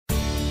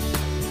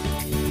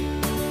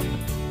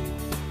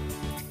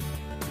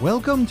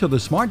Welcome to the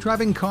Smart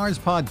Driving Cars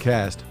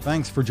podcast.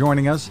 Thanks for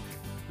joining us.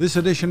 This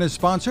edition is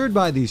sponsored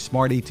by the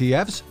Smart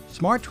ETFs,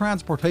 Smart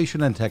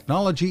Transportation and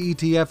Technology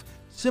ETF,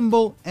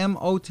 symbol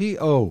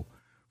MOTO.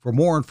 For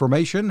more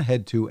information,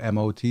 head to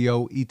motoetf.com.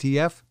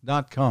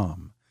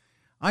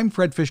 I'm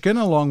Fred Fishkin,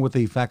 along with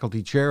the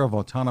Faculty Chair of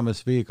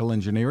Autonomous Vehicle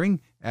Engineering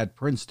at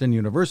Princeton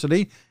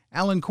University,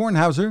 Alan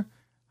Kornhauser.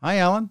 Hi,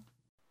 Alan.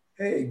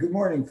 Hey, good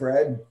morning,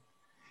 Fred.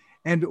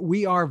 And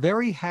we are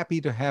very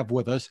happy to have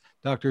with us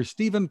Dr.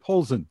 Stephen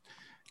Polzin.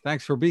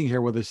 Thanks for being here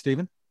with us,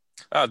 Stephen.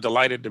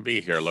 Delighted to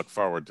be here. Look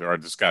forward to our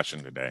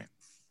discussion today.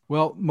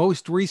 Well,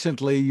 most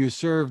recently, you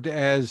served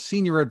as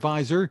Senior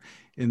Advisor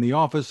in the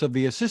Office of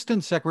the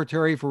Assistant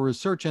Secretary for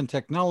Research and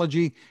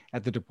Technology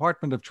at the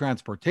Department of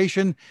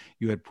Transportation.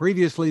 You had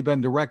previously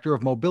been Director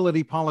of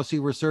Mobility Policy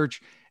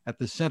Research at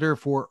the Center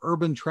for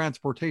Urban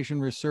Transportation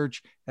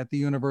Research at the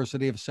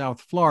University of South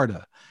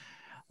Florida.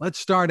 Let's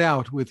start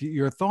out with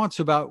your thoughts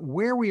about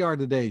where we are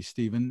today,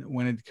 Stephen,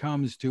 when it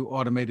comes to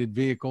automated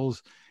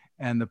vehicles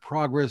and the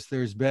progress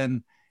there's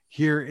been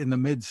here in the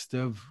midst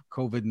of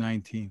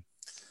COVID-19.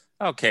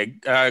 Okay,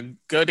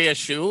 good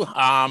issue.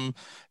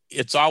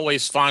 It's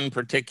always fun,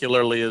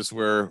 particularly as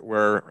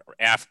we're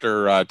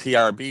after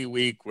TRB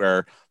week,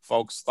 where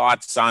folks'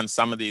 thoughts on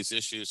some of these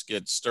issues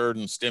get stirred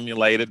and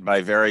stimulated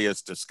by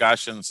various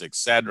discussions,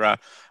 etc.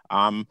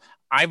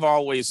 I've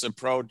always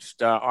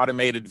approached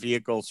automated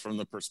vehicles from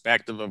the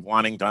perspective of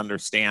wanting to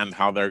understand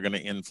how they're going to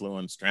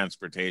influence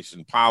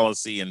transportation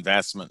policy,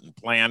 investment, and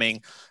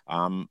planning.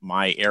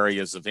 My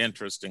areas of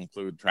interest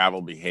include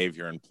travel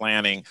behavior and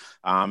planning.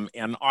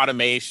 And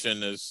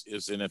automation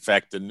is in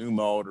effect a new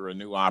mode or a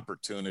new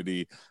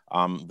opportunity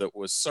that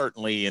was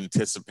certainly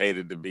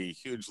anticipated to be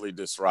hugely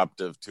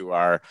disruptive to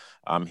our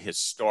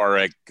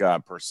historic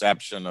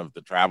perception of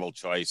the travel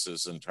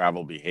choices and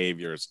travel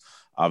behaviors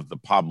of the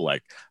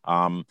public.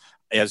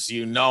 As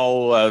you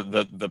know,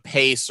 the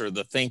pace or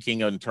the thinking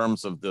in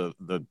terms of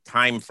the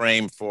time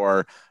frame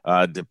for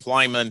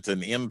deployment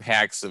and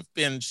impacts have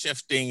been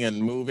shifting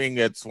and moving.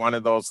 It's one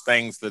of those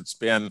things that's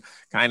been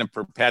kind of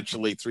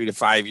perpetually 3 to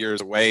 5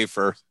 years away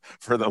for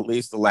at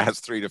least the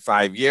last 3 to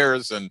 5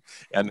 years, and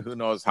who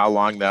knows how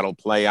long that'll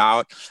play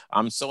out.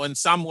 So in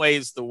some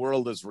ways, the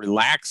world has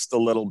relaxed a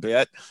little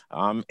bit,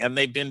 and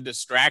they've been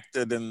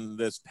distracted in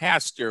this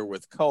past year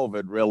with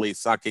COVID, really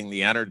sucking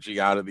the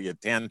energy out of the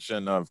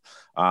attention of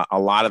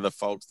a lot of the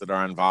folks that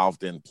are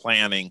involved in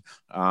planning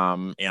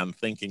and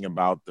thinking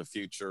about the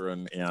future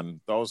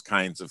and those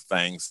kinds of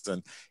things.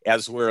 And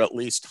as we're at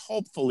least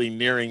hopefully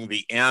nearing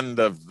the end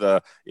of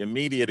the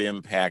immediate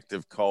impact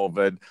of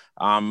COVID,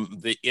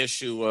 the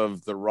issue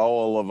of the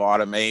role of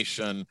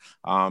automation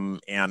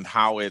and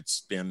how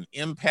it's been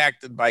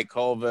impacted by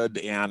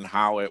COVID and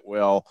how it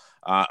will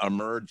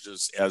emerge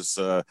as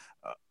a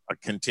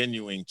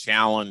continuing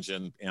challenge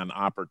and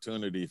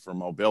opportunity for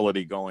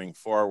mobility going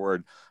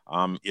forward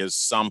is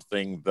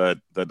something that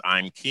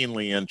I'm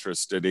keenly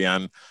interested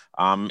in.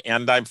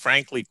 And I'm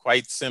frankly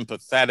quite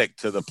sympathetic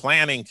to the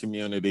planning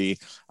community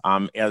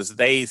as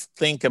they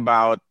think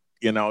about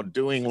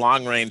doing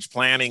long-range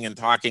planning and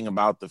talking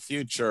about the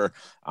future.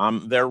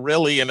 They're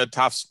really in a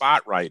tough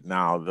spot right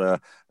now.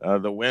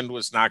 The wind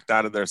was knocked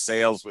out of their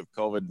sails with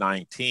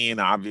COVID-19,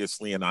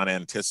 obviously an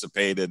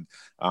unanticipated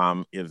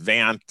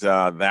event.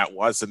 That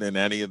wasn't in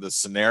any of the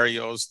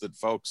scenarios that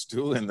folks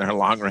do in their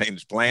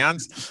long-range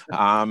plans.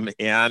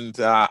 Obviously,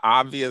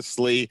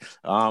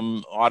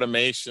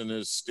 automation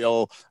is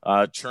still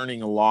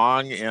churning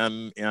along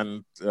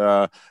and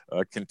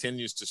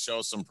continues to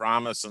show some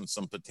promise and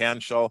some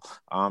potential.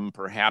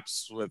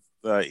 Perhaps with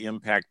the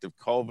impact of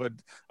COVID,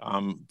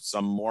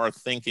 some more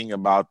thinking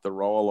about the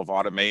role of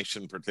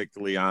automation,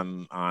 particularly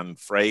on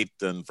freight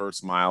and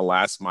first mile,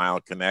 last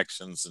mile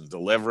connections and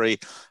delivery.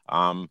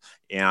 So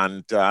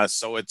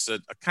it's a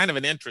kind of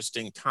an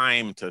interesting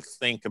time to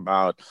think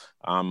about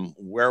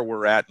where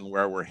we're at and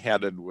where we're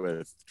headed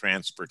with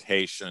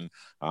transportation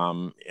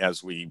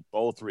as we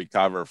both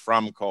recover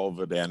from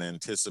COVID and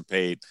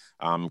anticipate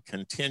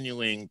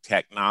continuing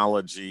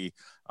technology.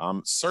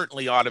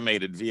 Certainly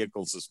automated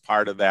vehicles is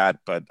part of that,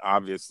 but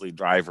obviously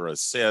driver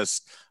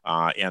assist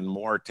and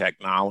more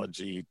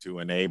technology to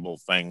enable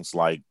things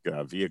like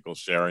vehicle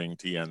sharing,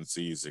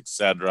 TNCs, et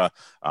cetera,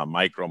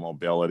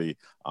 micromobility.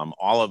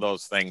 All of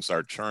those things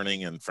are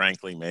churning and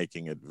frankly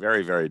making it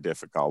very, very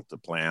difficult to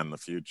plan the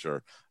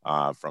future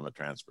from a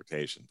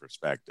transportation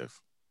perspective.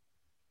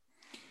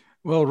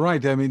 Well,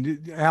 right. I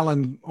mean,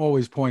 Alan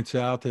always points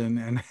out,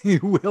 and he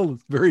will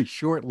very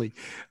shortly,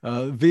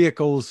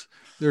 vehicles,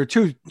 there are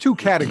two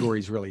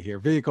categories really here.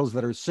 Vehicles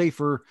that are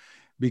safer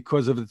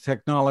because of the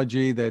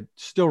technology that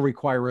still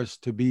require us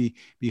to be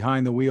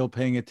behind the wheel,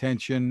 paying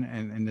attention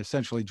and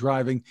essentially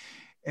driving.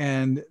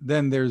 And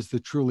then there's the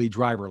truly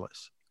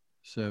driverless.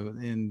 So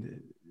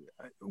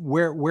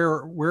where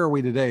are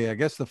we today? I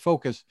guess the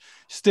focus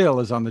still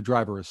is on the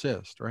driver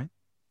assist, right?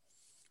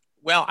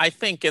 Well, I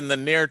think in the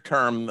near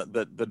term,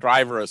 the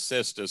driver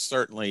assist is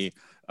certainly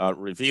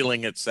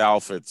revealing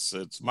itself.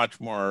 It's much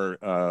more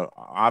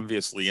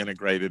obviously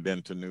integrated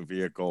into new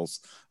vehicles,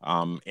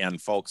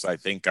 and folks, I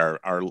think,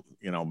 are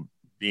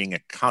being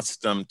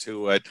accustomed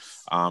to it,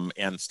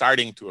 and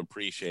starting to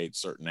appreciate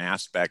certain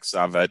aspects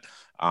of it.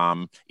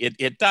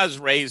 It does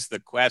raise the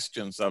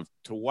questions of,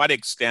 to what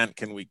extent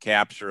can we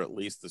capture at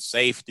least the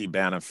safety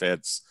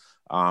benefits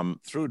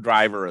through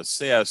driver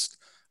assist,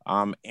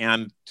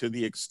 and to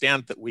the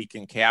extent that we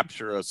can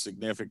capture a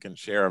significant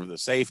share of the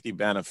safety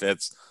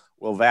benefits,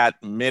 will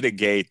that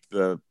mitigate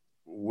the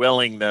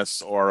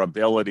willingness or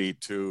ability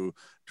to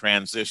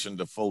transition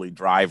to fully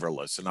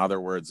driverless? In other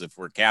words, if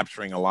we're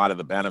capturing a lot of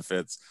the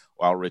benefits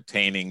while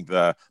retaining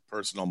the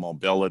personal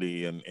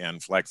mobility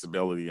and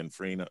flexibility and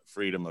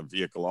freedom of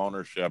vehicle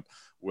ownership,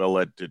 will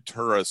it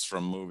deter us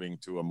from moving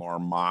to a more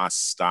MOS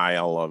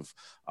style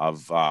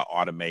of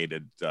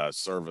automated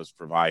service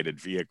provided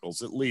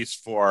vehicles, at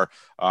least for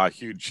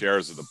huge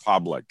shares of the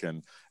public?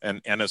 And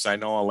as I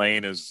know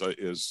Elaine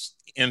is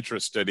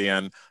interested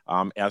in,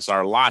 as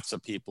are lots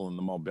of people in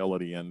the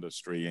mobility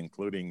industry,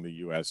 including the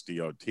US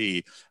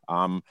DOT,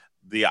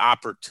 the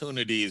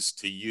opportunities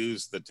to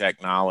use the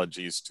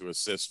technologies to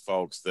assist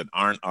folks that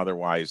aren't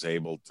otherwise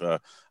able to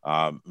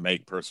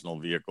make personal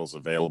vehicles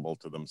available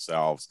to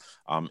themselves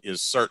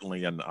is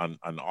certainly an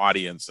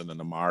audience and in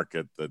a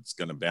market that's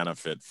going to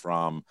benefit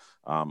from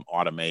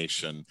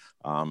automation,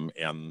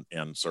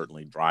 and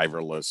certainly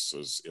driverless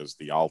is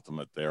the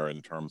ultimate there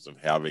in terms of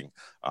having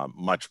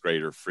much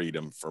greater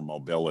freedom for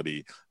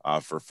mobility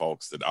for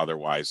folks that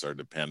otherwise are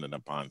dependent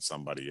upon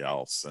somebody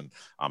else.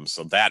 And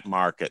so that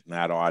market and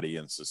that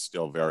audience is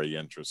still very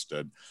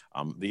interested.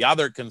 The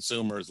other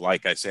consumers,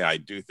 like I say, I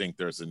do think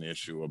there's an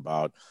issue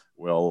about,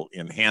 will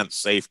enhanced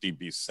safety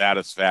be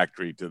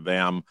satisfactory to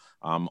them,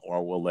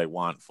 or will they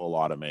want full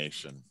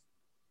automation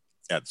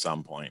at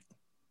some point?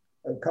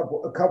 A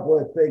couple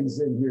of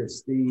things in here,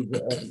 Steve.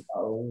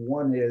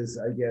 One is,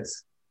 I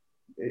guess,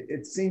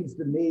 it seems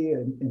to me,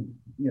 and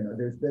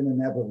there's been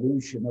an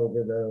evolution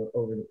over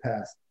the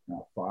past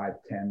 5,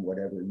 10,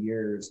 whatever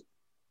years.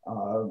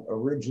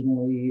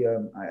 Originally,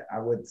 I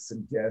would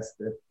suggest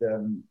that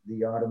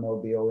the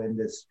automobile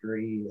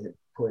industry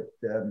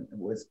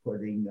was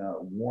putting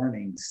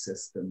warning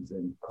systems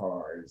in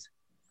cars,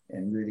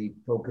 and really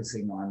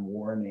focusing on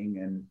warning,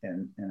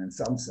 and in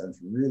some sense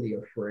really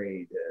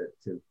afraid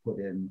to put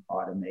in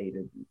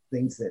automated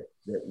things that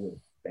would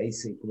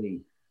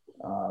basically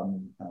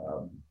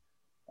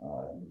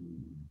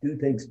do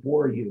things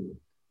for you,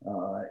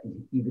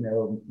 even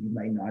though you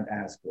may not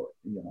ask for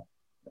it.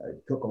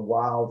 It took a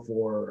while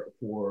for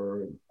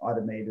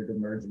automated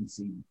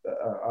emergency,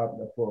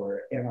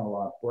 for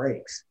analog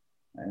brakes.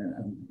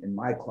 And in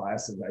my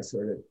classes, I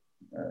sort of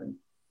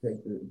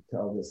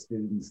tell the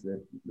students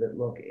that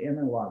look,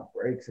 analog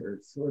brakes are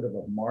sort of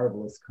a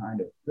marvelous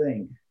kind of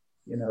thing.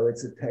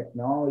 It's a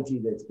technology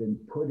that's been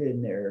put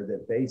in there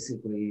that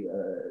basically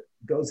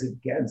goes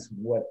against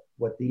what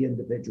the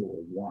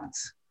individual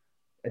wants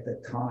at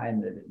the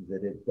time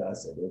that it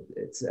does it.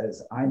 It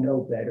says, I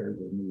know better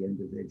than the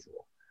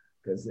individual.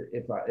 Because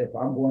if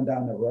I'm going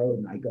down the road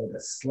and I go to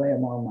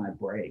slam on my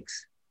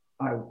brakes,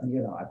 I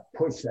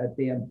push that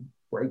damn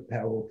brake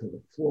pedal to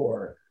the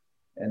floor,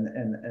 and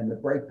the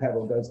brake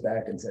pedal goes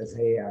back and says,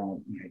 hey,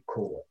 Alan,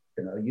 cool.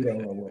 You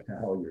don't know what the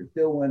hell you're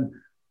doing.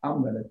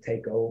 I'm going to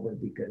take over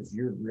because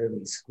you're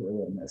really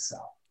screwing this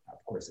up.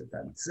 Of course, it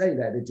doesn't say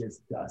that, it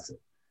just does it.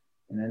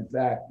 And in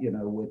fact,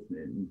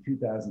 in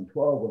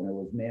 2012, when it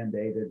was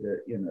mandated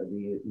that,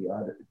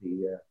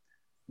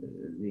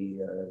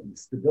 the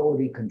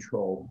stability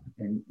control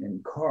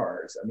in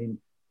cars. I mean,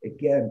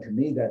 again, to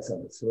me, that's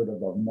a sort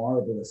of a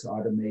marvelous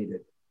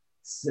automated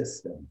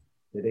system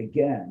that,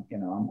 again,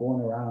 I'm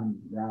going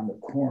around the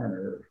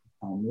corner,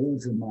 I'm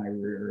losing my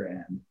rear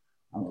end,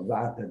 I'm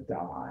about to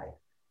die.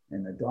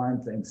 And the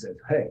darn thing says,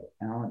 hey,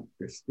 Alan,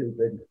 you're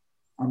stupid.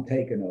 I'm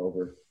taking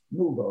over.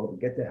 Move over,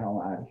 get the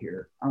hell out of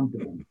here. I'm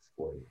doing this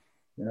for you.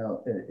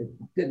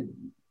 It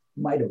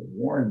might have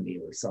warned me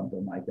or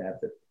something like that,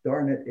 but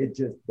darn it, it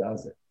just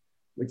does it.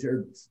 Which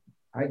are,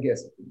 I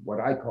guess, what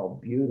I call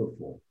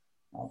beautiful,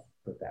 I'll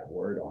put that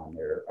word on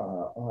there,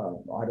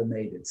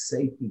 automated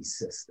safety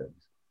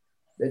systems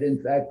that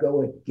in fact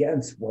go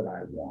against what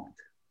I want,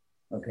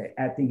 okay,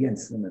 at the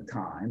instant of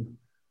time.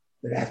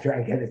 But after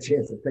I get a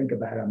chance to think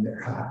about it, I'm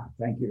there,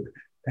 thank you.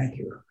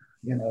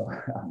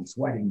 I'm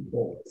sweating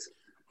bullets.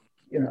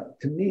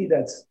 To me,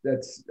 that's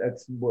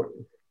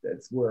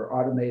where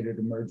automated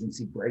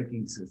emergency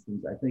braking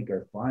systems, I think,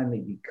 are finally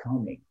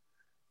becoming.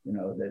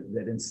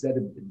 That instead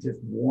of just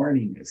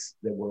warning us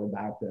that we're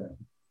about to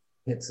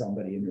hit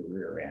somebody in the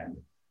rear end,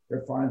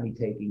 they're finally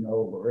taking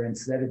over.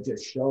 Instead of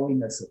just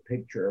showing us a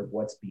picture of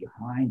what's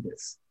behind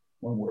us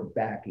when we're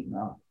backing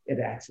up, it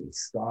actually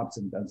stops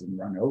and doesn't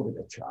run over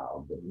the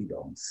child that we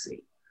don't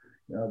see.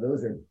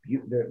 Those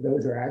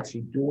are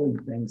actually doing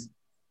things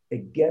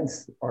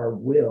against our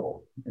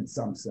will in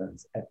some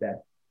sense at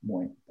that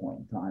point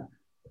in time.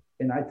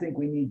 And I think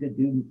we need to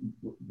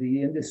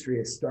the industry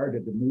has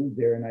started to move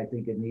there, and I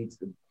think it needs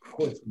to, of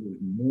course, move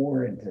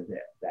more into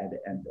that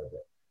end of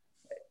it.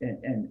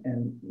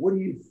 And what do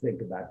you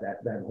think about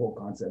that whole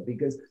concept?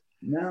 Because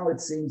now it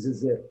seems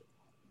as if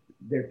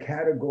they're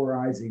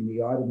categorizing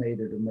the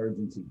automated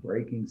emergency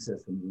braking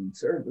systems and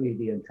certainly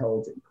the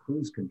intelligent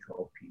cruise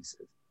control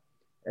pieces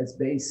as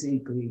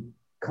basically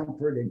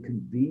comfort and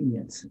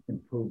convenience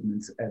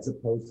improvements as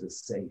opposed to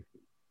safety.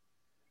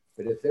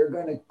 But if they're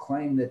going to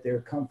claim that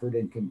they're comfort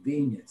and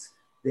convenience,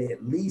 they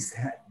at least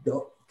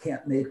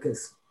can't make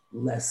us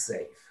less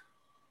safe.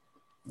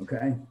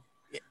 Okay.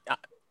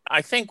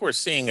 I think we're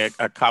seeing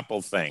a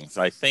couple things.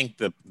 I think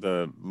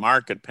the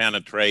market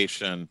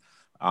penetration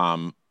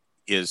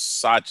is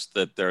such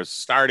that there's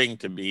starting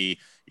to be,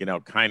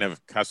 kind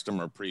of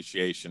customer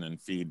appreciation and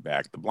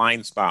feedback. The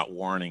blind spot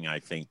warning, I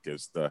think,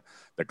 is the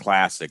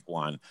classic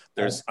one.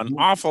 There's an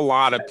awful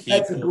lot of people.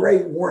 That's a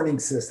great warning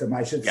system,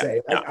 I should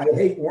say. Yeah. I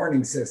hate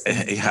warning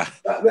systems. Yeah.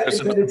 But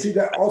it should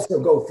also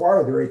go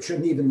farther. It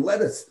shouldn't even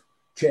let us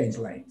change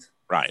lanes.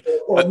 Right.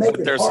 Or make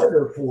it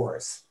harder for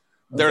us.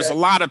 Okay? There's a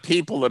lot of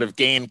people that have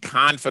gained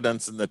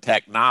confidence in the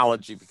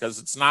technology because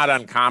it's not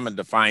uncommon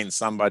to find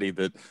somebody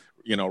that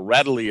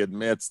readily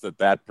admits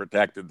that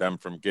protected them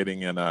from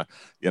getting in a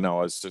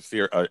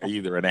severe,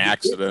 either an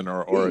accident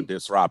or a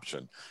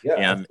disruption.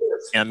 Yeah,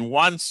 and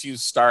once you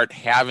start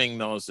having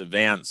those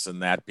events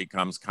and that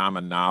becomes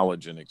common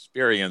knowledge and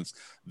experience,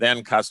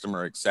 then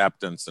customer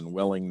acceptance and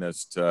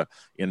willingness to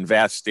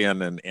invest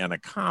in and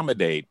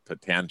accommodate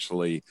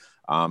potentially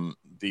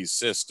these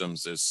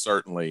systems is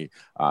certainly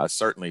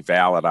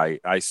valid.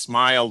 I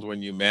smiled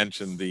when you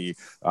mentioned the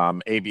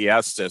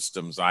ABS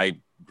systems. I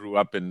grew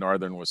up in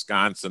northern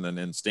Wisconsin and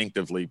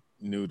instinctively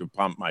knew to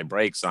pump my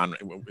brakes on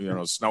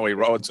snowy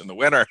roads in the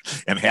winter,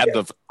 and had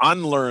to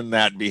unlearn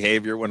that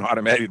behavior when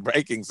automated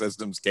braking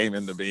systems came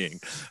into being.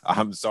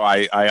 So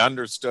I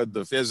understood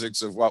the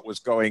physics of what was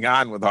going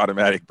on with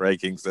automatic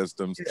braking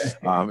systems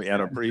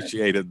and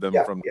appreciated them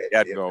from the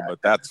get-go, but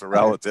that's a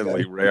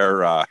relatively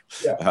rare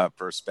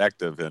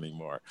perspective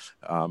anymore.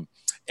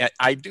 And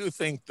I do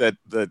think that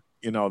the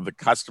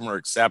customer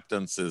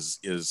acceptance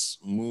is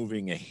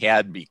moving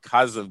ahead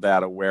because of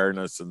that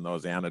awareness and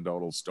those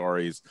anecdotal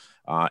stories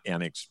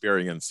and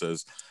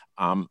experiences.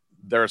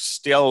 There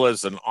still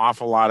is an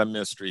awful lot of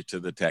mystery to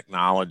the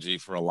technology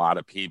for a lot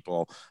of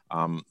people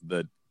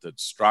that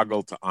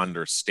struggle to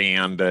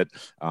understand it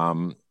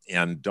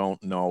and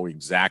don't know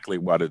exactly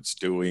what it's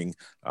doing.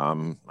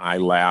 I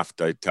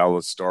laughed. I tell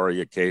a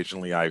story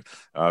occasionally. I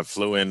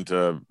flew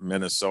into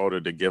Minnesota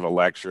to give a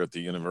lecture at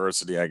the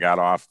university. I got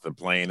off the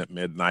plane at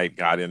midnight,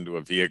 got into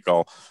a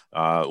vehicle,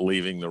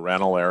 leaving the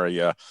rental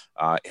area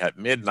at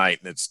midnight,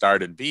 and it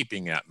started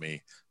beeping at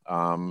me.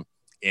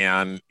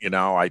 And,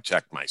 I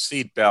checked my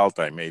seatbelt.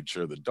 I made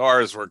sure the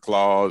doors were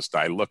closed.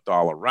 I looked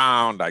all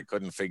around. I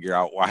couldn't figure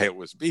out why it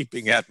was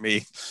beeping at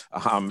me.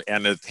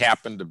 And it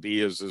happened to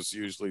be, as is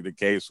usually the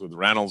case with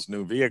rentals,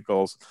 new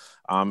vehicles.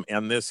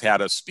 And this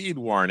had a speed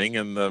warning,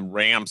 and the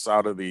ramps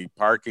out of the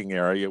parking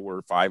area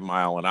were 5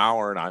 miles an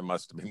hour, and I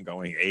must have been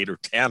going 8 or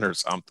 10 or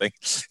something.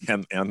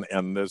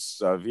 And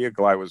this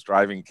vehicle I was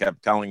driving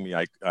kept telling me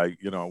I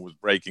was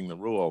breaking the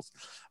rules.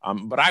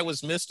 But I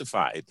was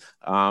mystified.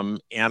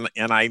 And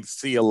I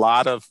see a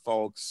lot of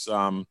folks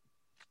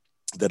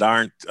that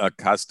aren't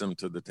accustomed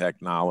to the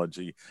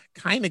technology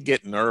kind of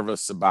get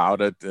nervous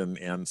about it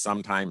and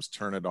sometimes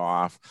turn it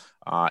off.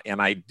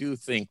 And I do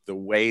think the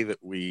way that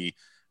we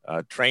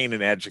train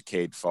and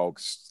educate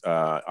folks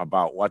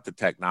about what the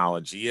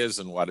technology is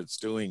and what it's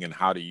doing and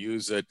how to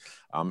use it,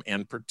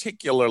 and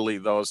particularly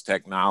those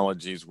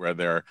technologies where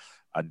they're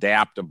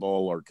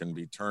adaptable or can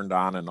be turned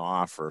on and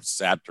off or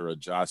set or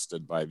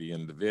adjusted by the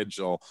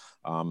individual,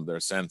 their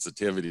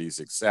sensitivities,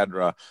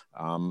 etc.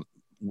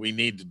 We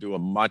need to do a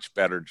much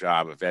better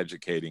job of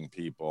educating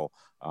people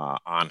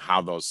on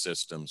how those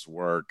systems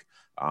work.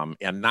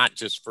 And not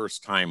just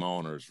first-time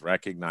owners,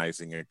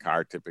 recognizing a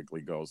car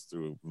typically goes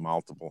through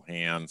multiple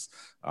hands.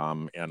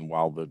 And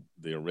while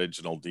the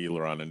original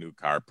dealer on a new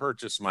car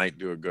purchase might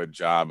do a good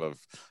job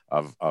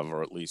of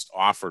or at least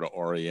offer to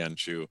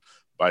orient you,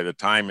 by the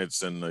time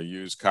it's in the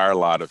used car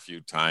lot a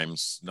few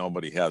times,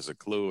 nobody has a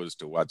clue as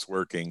to what's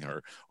working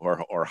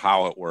or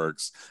how it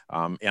works.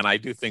 And I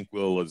do think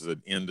we'll, as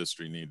an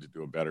industry, need to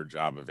do a better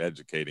job of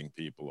educating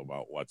people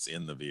about what's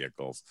in the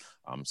vehicles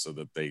so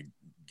that they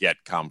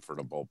get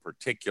comfortable,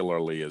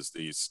 particularly as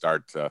these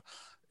start to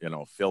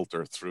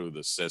filter through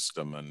the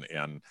system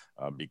and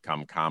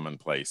become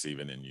commonplace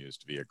even in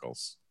used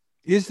vehicles.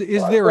 Is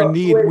there a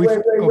need?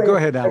 Wait, go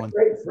ahead, Alan.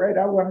 Fred,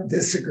 I want to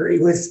disagree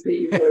with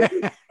Steve. I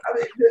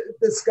mean,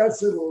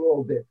 discuss it a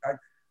little bit.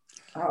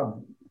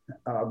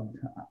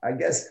 I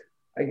guess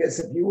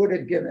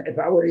if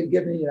I would have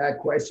given you that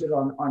question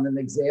on an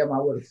exam, I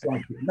would have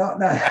flunked you. No,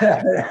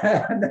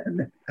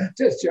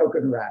 just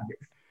joking around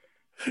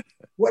here.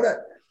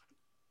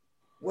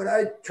 What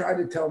I try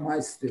to tell my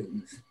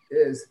students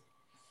is,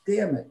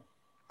 damn it,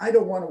 I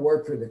don't want to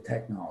work for the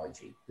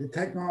technology. The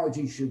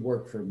technology should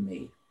work for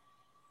me.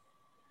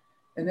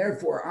 And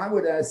therefore, I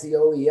would ask the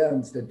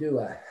OEMs to do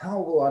a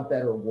hell of a lot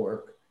better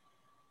work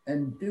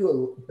and do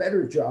a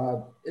better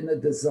job in the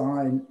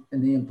design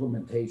and the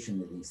implementation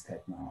of these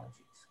technologies.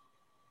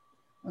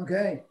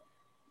 Okay.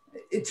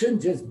 It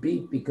shouldn't just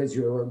beep because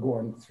you're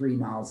going 3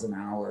 miles an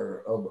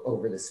hour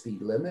over the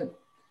speed limit.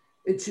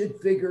 It should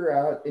figure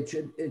out, it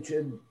should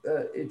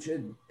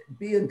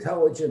be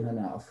intelligent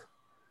enough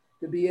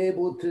to be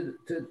able to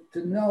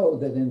know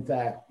that in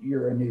fact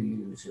you're a new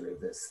user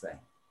of this thing.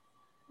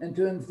 And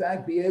to in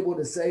fact be able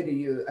to say to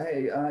you,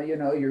 hey,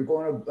 you're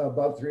going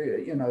above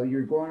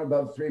you're going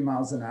above 3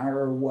 miles an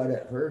hour or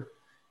whatever,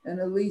 and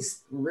at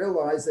least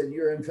realize that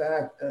you're in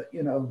fact,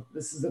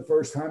 this is the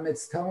first time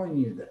it's telling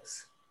you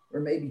this, or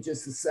maybe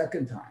just the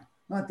second time,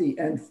 not the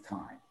nth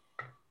time.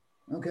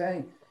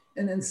 Okay,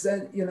 and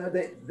instead,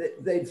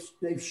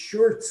 they've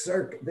short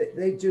circuit.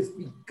 They've just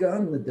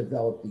begun to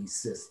develop these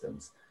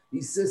systems.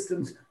 These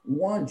systems,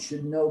 one,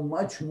 should know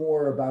much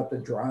more about the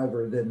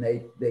driver than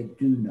they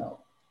do know.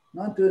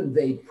 Not to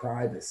invade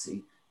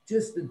privacy,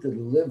 just to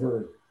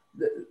deliver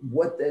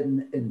what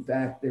then, in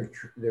fact,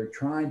 they're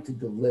trying to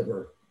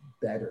deliver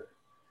better.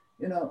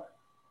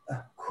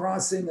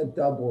 Crossing a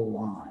double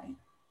line,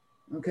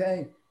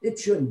 okay? It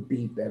shouldn't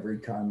beep every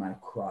time I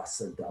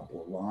cross a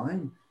double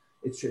line.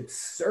 It should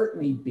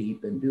certainly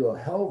beep and do a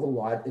hell of a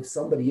lot if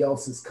somebody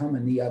else is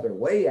coming the other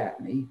way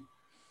at me.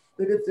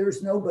 But if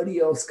there's nobody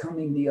else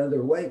coming the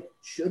other way,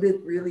 should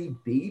it really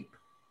beep?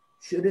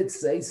 Should it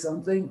say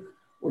something?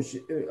 Or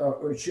should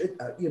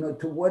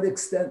to what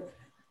extent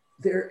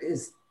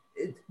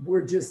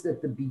we're just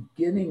at the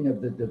beginning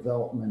of the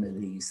development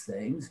of these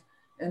things.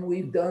 And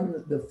we've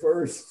done the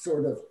first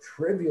sort of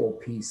trivial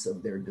piece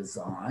of their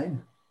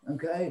design,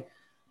 okay?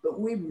 But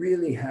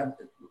we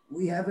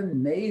haven't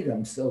made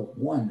them so,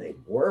 one, they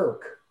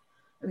work.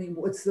 I mean,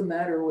 what's the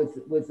matter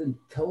with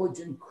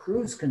intelligent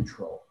cruise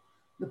control?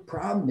 The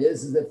problem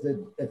is that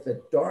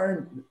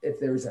if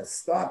there's a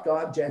stopped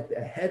object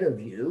ahead of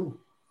you,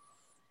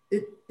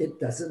 it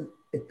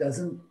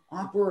doesn't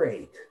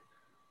operate.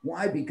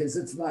 Why? Because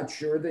it's not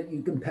sure that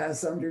you can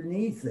pass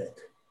underneath it.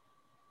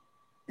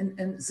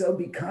 And so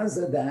because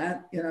of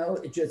that,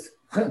 it just,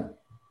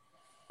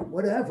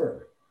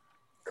 whatever.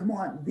 Come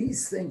on,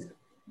 these things,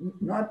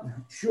 not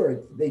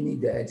sure they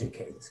need to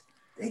educate us.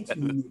 They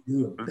need to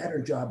do a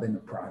better job in the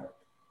product.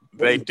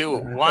 They do.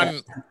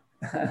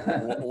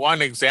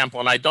 One example,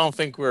 and I don't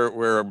think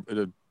we're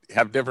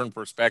have different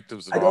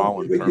perspectives at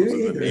all in terms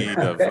of the need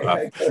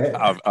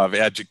of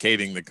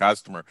educating the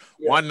customer.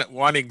 Yeah.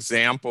 One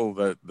example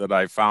that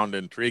I found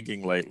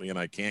intriguing lately, and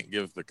I can't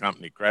give the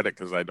company credit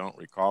because I don't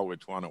recall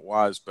which one it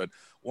was, but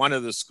one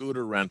of the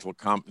scooter rental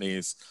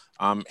companies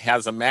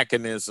has a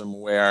mechanism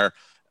where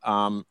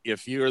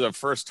if you're the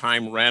first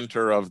time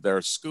renter of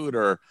their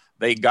scooter,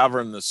 they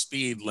govern the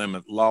speed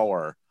limit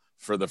lower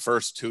for the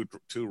first two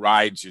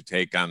rides you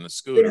take on the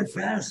scooter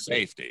for your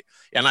safety.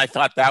 And I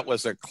thought that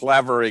was a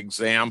clever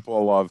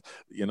example of,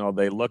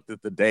 they looked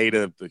at the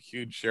data, the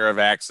huge share of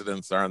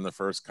accidents are in the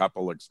first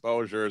couple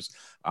exposures.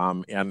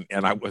 And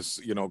I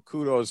was,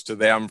 kudos to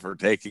them for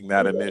taking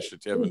that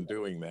initiative and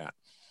doing that.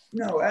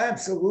 No,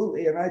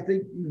 absolutely. And I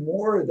think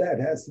more of that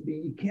has to be,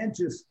 you can't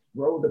just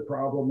throw the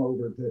problem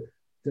over to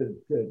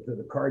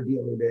the car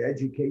dealer to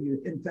educate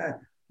you. In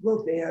fact,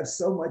 look, they have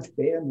so much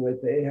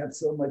bandwidth, they have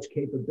so much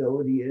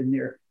capability in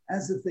there.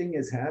 As the thing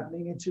is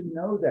happening, it should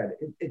know that.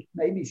 It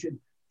maybe should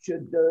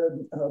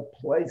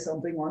play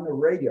something on the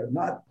radio,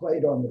 not play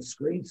it on the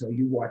screen so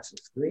you watch the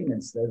screen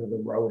instead of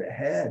the road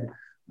ahead,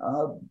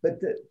 but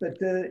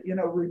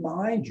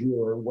remind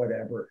you or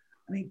whatever.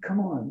 I mean,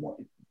 come on,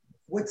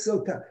 what's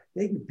so tough?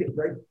 They can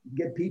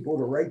get people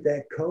to write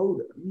that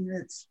code. I mean,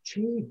 it's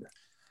cheap.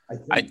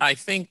 I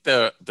think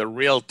the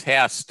real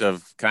test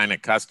of kind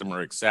of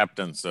customer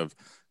acceptance of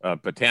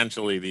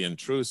potentially the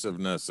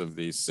intrusiveness of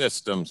these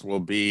systems will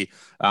be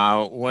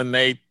when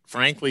they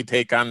frankly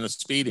take on the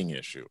speeding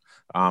issue.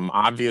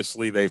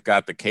 Obviously, they've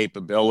got the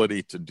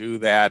capability to do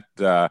that.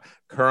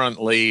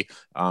 Currently,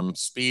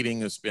 speeding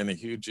has been a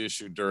huge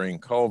issue during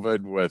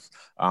COVID with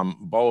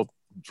both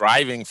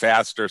driving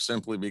faster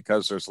simply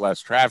because there's less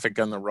traffic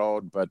on the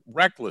road, but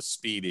reckless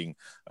speeding,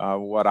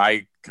 what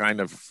I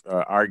kind of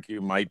argue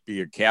might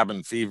be a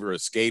cabin fever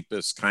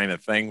escapist kind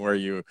of thing where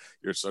you're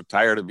so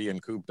tired of being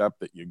cooped up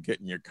that you get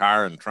in your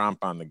car and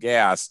tromp on the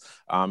gas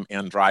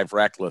and drive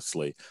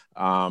recklessly.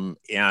 And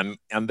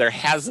there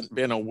hasn't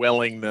been a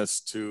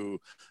willingness to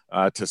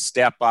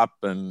step up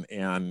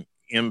and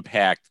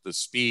impact the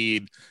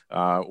speed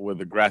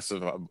with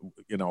aggressive,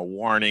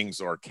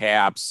 warnings or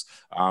caps.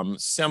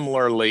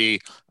 Similarly,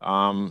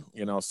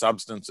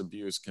 substance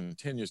abuse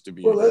continues to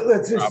be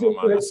let's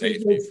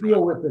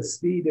deal with the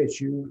speed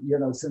issue.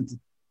 Since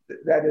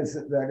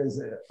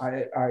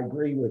I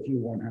agree with you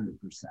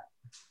 100%.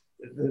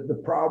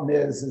 The problem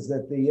is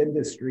that the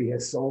industry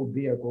has sold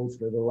vehicles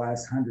for the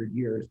last 100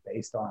 years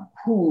based on,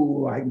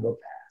 I can go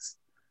fast.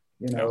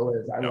 As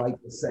I like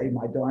to say,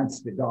 my Dawn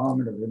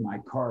speedometer in my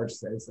car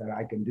says that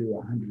I can do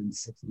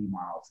 160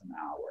 miles an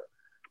hour.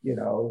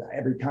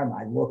 Every time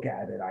I look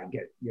at it, I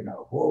get,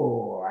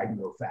 I can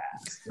go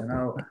fast.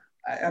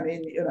 I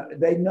mean,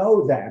 they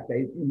know that.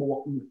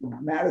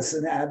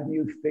 Madison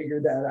Avenue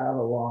figured that out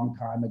a long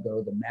time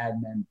ago. The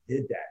madmen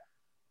did that.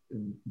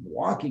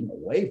 walking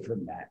away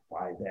from that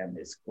by them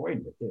is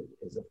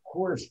of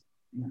course,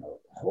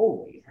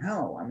 holy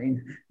hell. I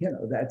mean,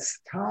 that's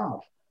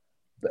tough,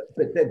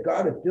 but they've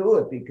got to do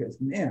it because,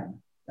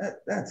 man,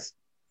 that's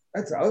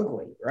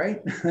ugly,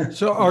 right?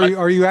 So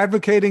are you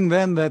advocating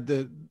then that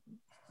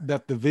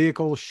the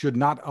vehicle should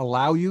not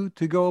allow you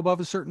to go above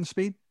a certain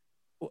speed?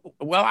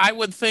 Well, I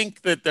would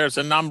think that there's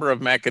a number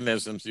of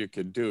mechanisms you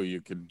could do.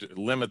 You could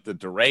limit the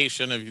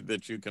duration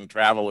that you can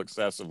travel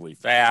excessively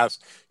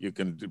fast. You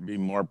can be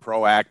more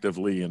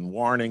proactively in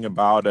warning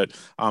about it.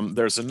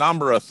 There's a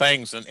number of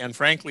things, and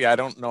frankly, I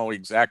don't know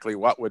exactly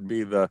what would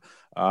be the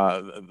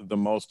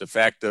most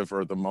effective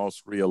or the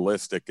most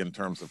realistic in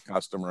terms of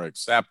customer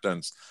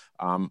acceptance.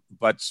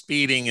 But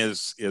speeding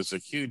is a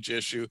huge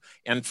issue.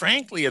 And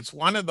frankly, it's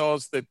one of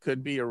those that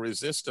could be a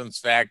resistance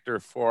factor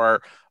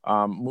for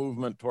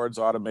movement towards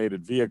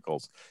automated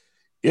vehicles.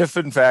 If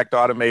in fact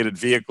automated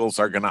vehicles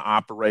are going to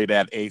operate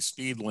at a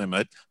speed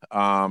limit,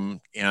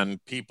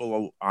 and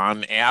people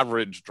on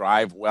average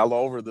drive well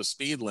over the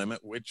speed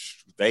limit,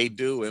 which they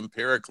do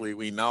empirically,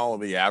 we know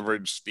the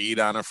average speed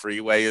on a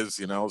freeway is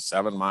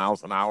 7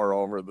 miles an hour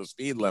over the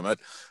speed limit,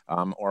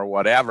 or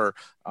whatever.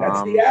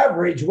 That's the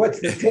average. What's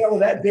the tail of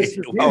that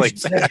distribution? Well,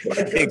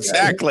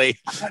 exactly.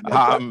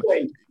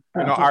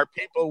 Are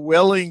people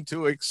willing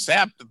to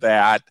accept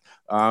that,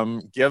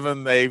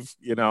 given they've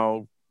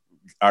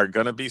are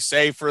going to be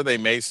safer? They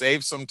may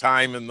save some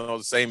time in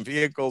those same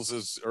vehicles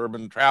as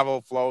urban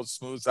travel flows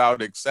smooths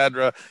out,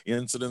 etc.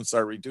 Incidents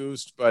are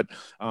reduced, but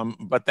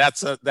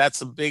that's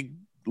a big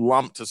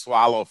lump to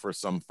swallow for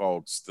some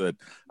folks, that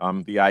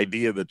the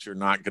idea that you're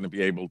not going to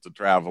be able to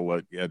travel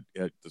at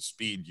the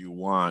speed you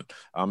want.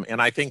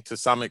 And I think to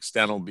some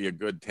extent will be a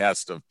good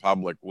test of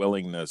public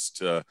willingness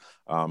to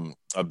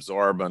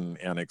absorb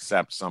and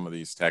accept some of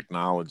these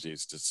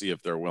technologies, to see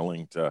if they're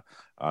willing to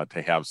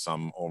have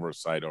some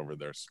oversight over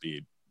their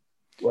speed.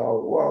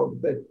 Well,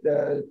 but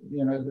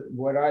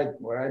what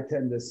I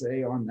tend to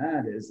say on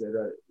that is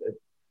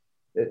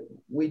that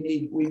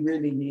we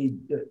really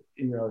need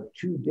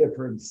two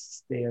different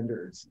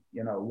standards,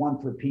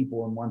 one for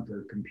people and one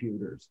for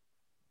computers,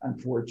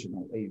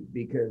 unfortunately,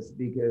 because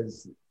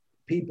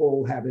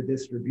people have a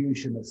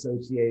distribution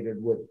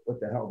associated with what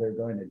the hell they're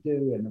going to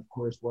do, and of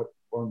course what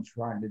one's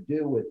trying to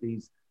do with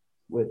these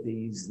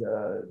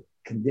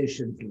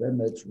conditions,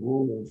 limits,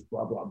 rules,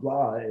 blah blah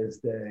blah, is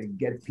to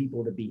get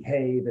people to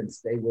behave and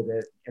stay with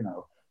it,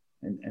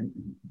 and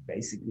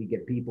basically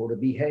get people to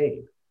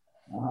behave.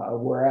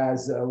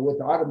 Whereas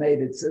with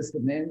automated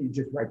system, then you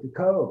just write the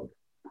code,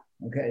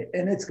 okay,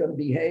 and it's going to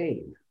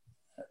behave.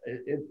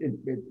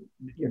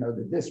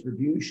 The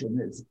distribution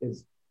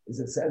is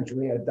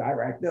essentially a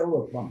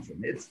Dirac-Miller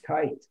function. It's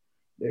tight.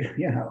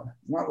 It's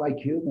not like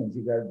humans.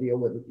 You got to deal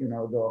with the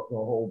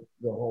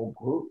whole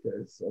group,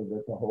 so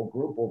that the whole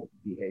group will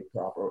behave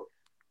properly.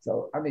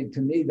 So I mean,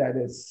 to me, that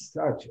is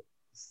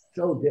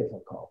so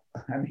difficult.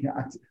 I mean,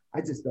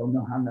 I just don't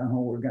know how the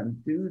hell we're going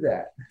to do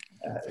that.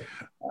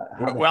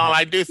 Well,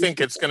 I do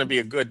think it's going to be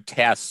a good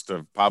test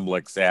of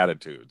public's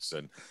attitudes,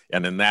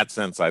 and in that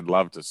sense, I'd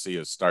love to see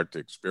us start to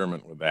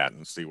experiment with that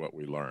and see what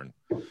we learn.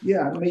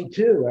 Yeah, me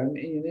too. I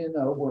mean,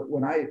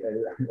 when I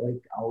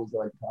always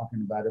like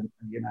talking about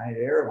United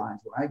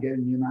Airlines. When I get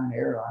in United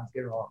Airlines,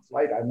 get on a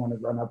flight, I want to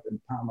run up and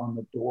pound on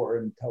the door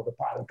and tell the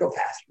pilot, "Go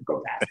faster,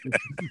 go faster."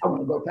 I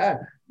want to go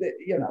fast.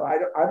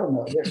 I don't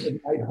know.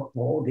 The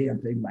whole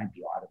damn thing might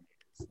be automated,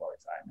 as far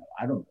as I know.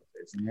 I don't know if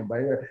there's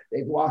anybody there.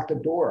 They've locked the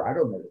door. I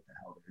don't know what the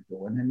hell they're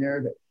doing in there.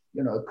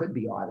 It could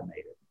be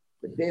automated.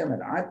 But damn it,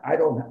 I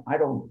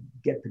don't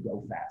get to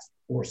go fast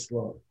or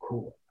slow.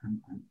 Cool.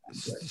 I'm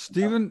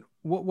Stephen,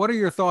 what are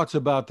your thoughts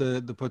about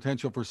the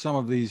potential for some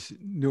of these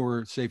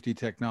newer safety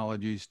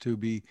technologies to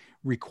be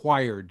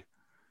required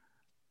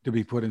to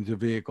be put into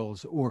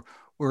vehicles, or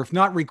if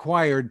not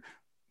required,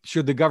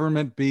 should the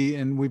government be,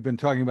 and we've been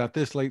talking about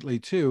this lately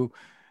too,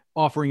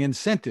 offering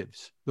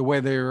incentives the way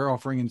they're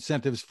offering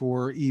incentives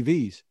for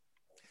EVs?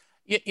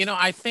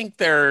 I think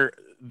the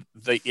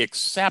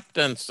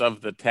acceptance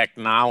of the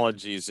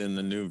technologies in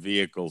the new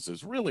vehicles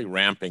is really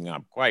ramping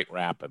up quite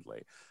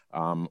rapidly.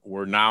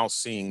 We're now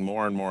seeing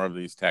more and more of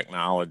these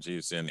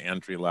technologies in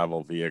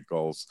entry-level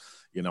vehicles.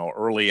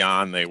 Early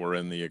on, they were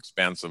in the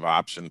expensive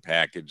option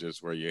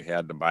packages where you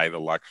had to buy the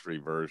luxury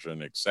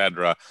version, et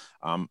cetera.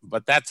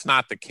 But that's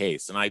not the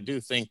case. And I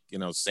do think,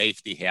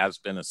 safety has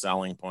been a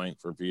selling point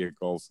for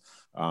vehicles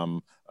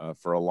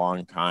for a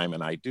long time.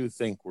 And I do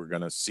think we're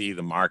going to see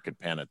the market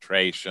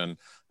penetration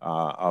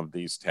of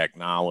these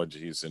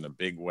technologies in a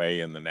big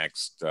way in the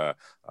next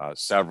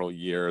several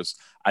years.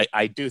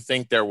 I do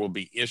think there will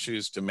be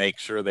issues to make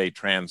sure they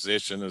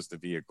transition as the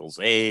vehicles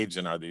age,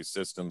 and are these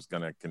systems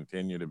going to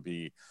continue to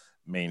be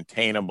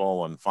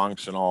maintainable and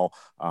functional,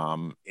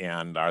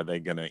 and are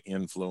they going to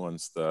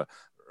influence the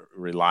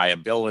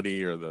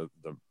reliability or the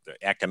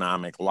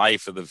economic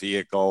life of the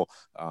vehicle,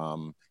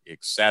 et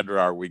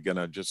cetera? Are we going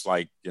to, just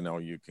like,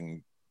 you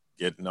can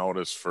get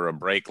notice for a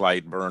brake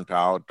light burnt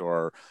out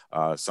or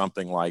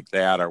something like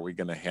that, are we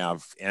going to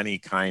have any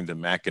kind of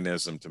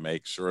mechanism to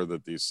make sure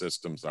that these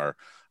systems are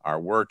are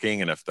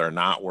working, and if they're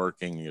not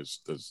working,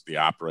 does the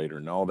operator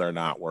know they're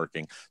not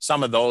working?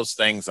 Some of those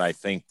things I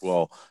think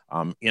will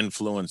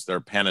influence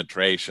their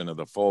penetration of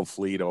the full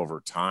fleet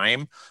over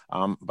time.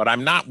 But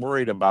I'm not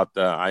worried about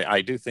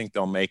I do think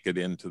they'll make it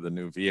into the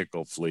new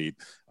vehicle fleet.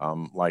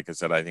 Like I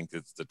said, I think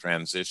it's the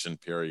transition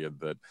period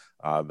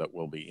that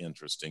will be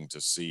interesting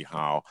to see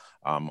how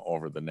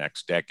over the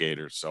next decade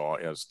or so,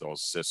 as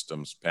those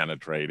systems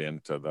penetrate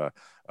into the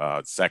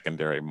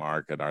secondary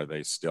market, are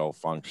they still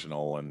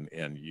functional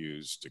and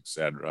used, et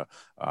cetera,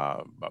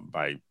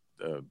 by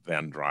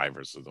then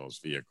drivers of those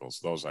vehicles?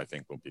 Those, I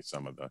think, will be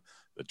some of the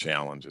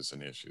challenges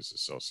and issues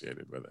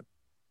associated with it.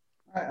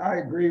 I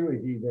agree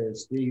with you there,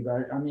 Steve.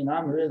 I mean,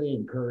 I'm really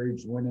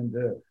encouraged. Went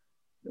into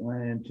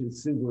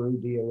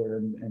Subaru dealer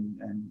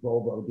and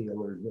Volvo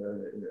dealers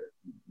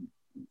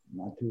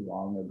not too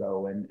long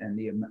ago, and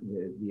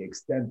the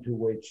extent to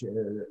which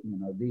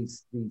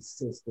these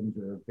systems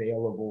are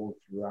available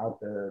throughout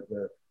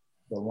the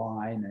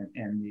line,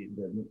 and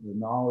the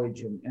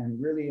knowledge,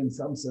 and really in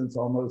some sense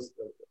almost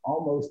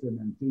an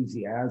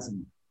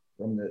enthusiasm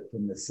from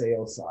the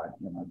sales side.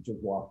 I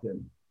just walked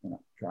in,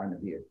 trying to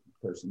be a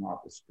person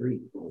off the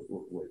street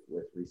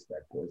with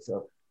respect to it.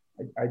 So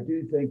I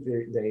do think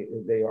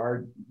they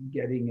are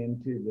getting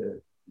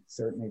into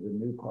certainly the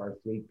new car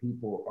fleet.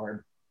 People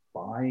are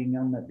buying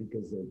them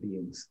because they're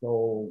being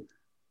stole.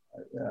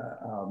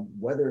 How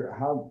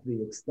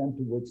the extent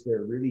to which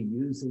they're really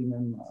using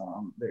them,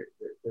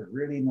 they're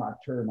really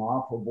not turn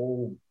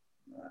offable,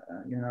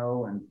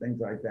 and things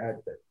like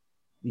that. But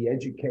the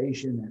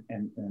education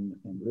and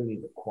really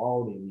the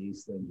quality of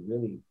these things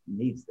really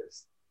needs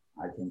this,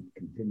 I think,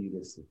 continue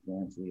to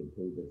substantially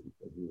improve,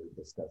 as we were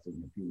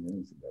discussing a few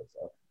minutes ago.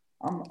 So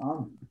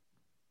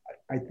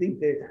I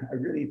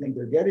really think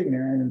they're getting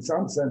there. And in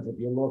some sense, if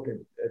you look at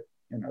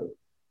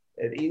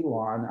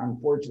Elon,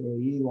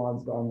 unfortunately,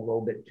 Elon's gone a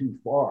little bit too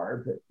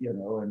far, but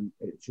and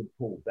it should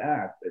pull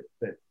back.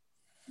 But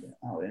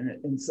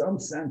in some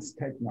sense,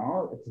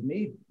 technology,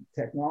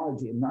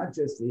 and not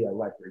just the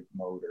electric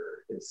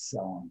motor, is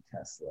selling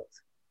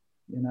Teslas.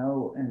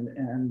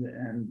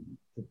 And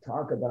to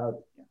talk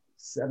about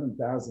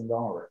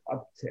 $7,000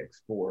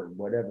 upticks for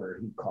whatever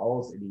he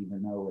calls it,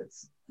 even though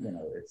it's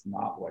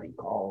not what he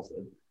calls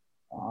it,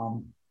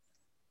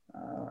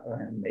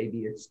 and maybe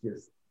it's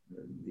just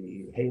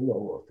the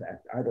halo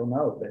effect. I don't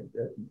know, but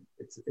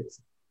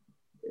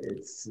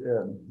it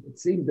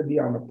seems to be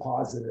on the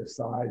positive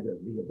side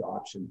of the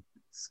adoption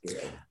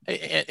scale.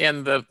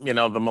 And the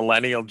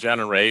millennial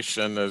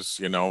generation is,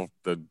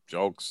 the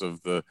jokes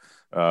of the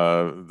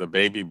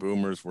baby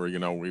boomers were,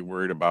 we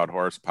worried about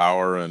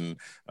horsepower and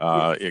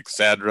et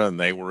cetera, and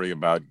they worry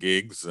about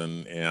gigs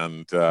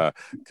and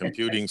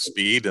computing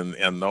speed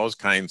and those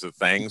kinds of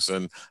things.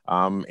 And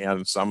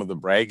some of the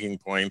bragging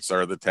points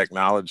are the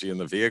technology in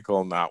the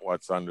vehicle, not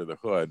what's under the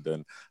hood.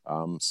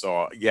 And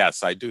so,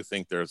 yes, I do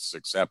think there's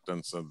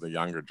acceptance of the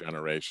younger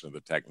generation of the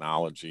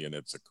technology, and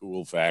it's a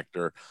cool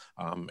factor.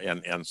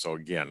 And so,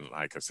 again,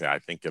 like I say, I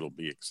think it'll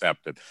be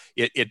accepted.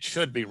 It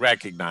should be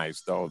recognized,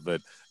 though,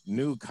 that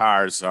new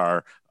cars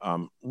are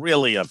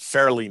really a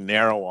fairly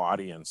narrow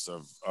audience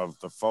of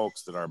the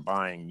folks that are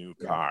buying new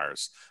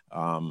cars.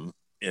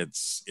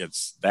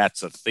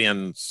 That's a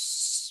thin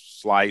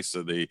slice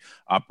of the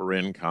upper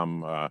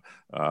income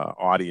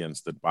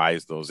audience that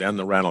buys those, and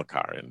the rental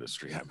car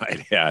industry, I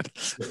might add.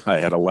 I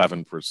had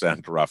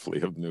 11% roughly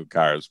of new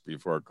cars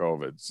before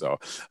COVID. So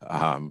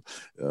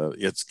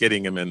it's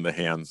getting them in the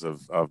hands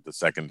of the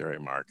secondary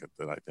market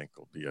that I think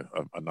will be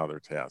another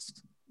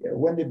test. Yeah,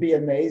 wouldn't it be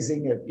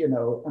amazing if, in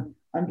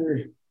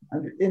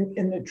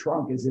the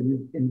trunk is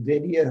an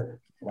NVIDIA,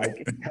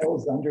 like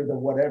Intel's under the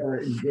whatever,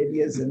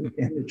 NVIDIA's in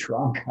the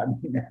trunk. I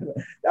mean,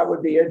 that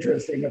would be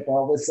interesting if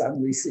all of a sudden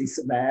we see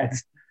some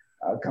ads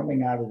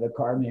coming out of the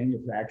car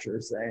manufacturer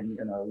saying,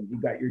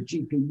 you got your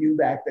GPU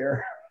back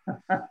there.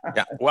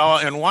 Yeah, well,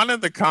 and one of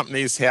the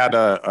companies had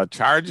a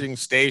charging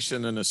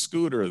station and a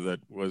scooter that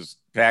was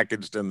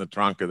packaged in the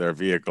trunk of their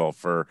vehicle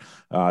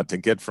to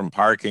get from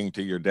parking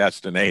to your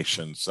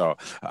destination. So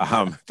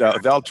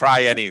they'll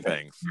try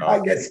anything. So. I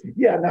guess,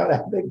 I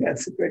think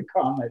that's a good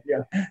comment.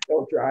 Yeah,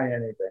 they'll try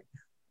anything.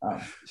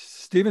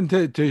 Stephen,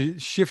 to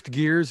shift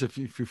gears, if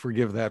you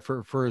forgive that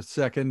for a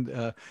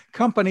second,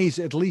 companies,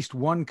 at least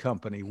one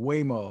company,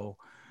 Waymo,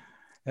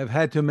 have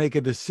had to make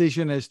a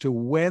decision as to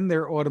when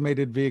their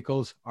automated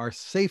vehicles are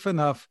safe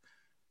enough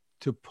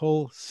to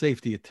pull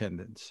safety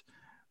attendants.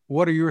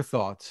 What are your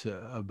thoughts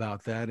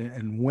about that,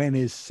 and when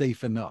is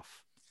safe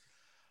enough?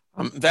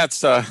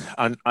 That's a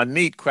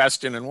neat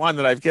question, and one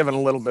that I've given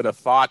a little bit of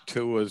thought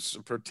to, is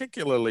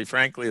particularly,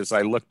 frankly, as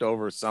I looked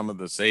over some of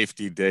the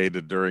safety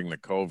data during the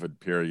COVID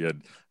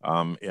period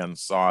and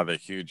saw the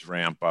huge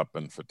ramp up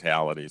in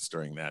fatalities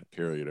during that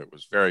period. It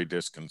was very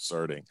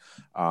disconcerting.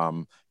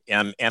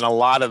 and a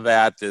lot of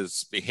that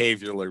is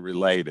behaviorally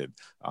related.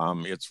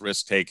 It's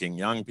risk-taking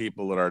young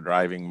people that are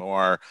driving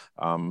more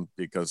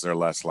because they're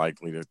less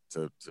likely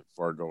to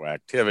forego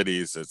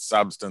activities. It's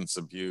substance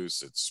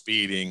abuse, it's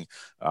speeding,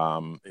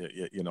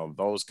 you know,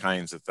 those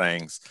kinds of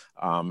things.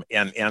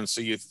 And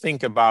so you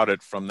think about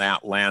it from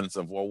that lens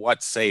of, well,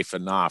 what's safe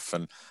enough?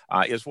 And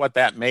is what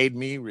that made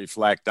me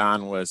reflect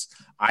on was,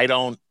 I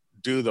don't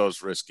do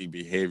those risky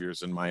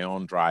behaviors in my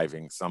own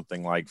driving.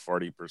 Something like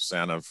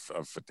 40% of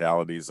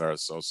fatalities are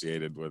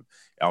associated with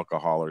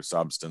alcohol or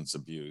substance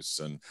abuse.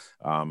 And,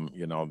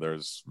 you know,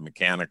 there's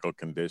mechanical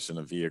condition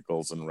of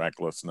vehicles and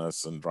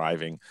recklessness and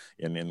driving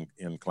in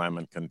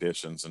inclement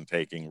conditions and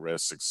taking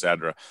risks,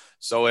 etc.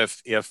 So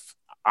if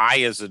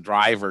I, as a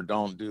driver,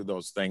 don't do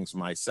those things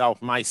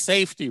myself, my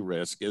safety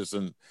risk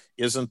isn't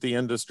the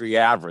industry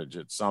average.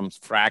 It's some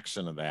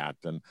fraction of that.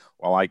 And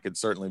while I could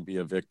certainly be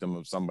a victim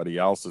of somebody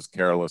else's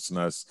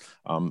carelessness,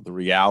 the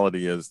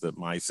reality is that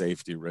my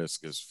safety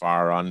risk is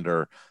far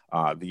under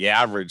the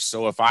average.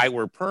 So if I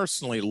were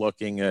personally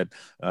looking at,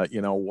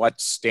 you know, what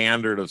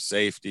standard of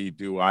safety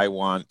do I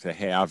want to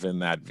have in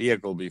that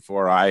vehicle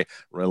before I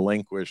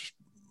relinquish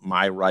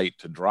my right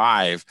to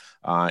drive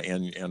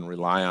and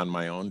rely on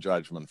my own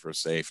judgment for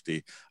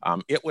safety,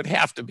 it would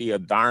have to be a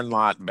darn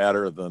lot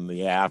better than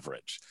the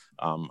average.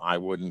 I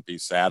wouldn't be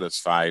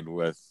satisfied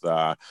with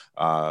a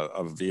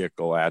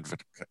vehicle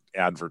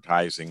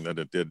advertising that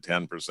it did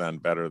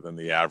 10% better than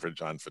the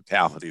average on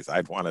fatalities.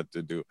 I'd want it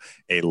to do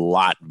a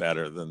lot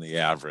better than the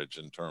average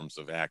in terms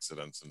of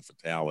accidents and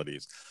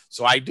fatalities.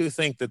 So I do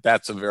think that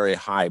that's a very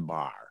high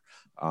bar.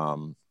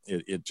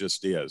 It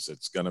just is.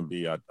 It's going to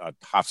be a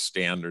tough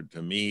standard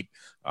to meet,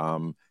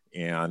 and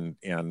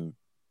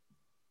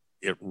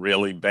it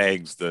really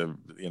begs the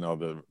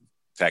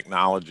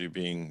technology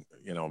being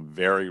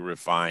very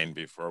refined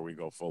before we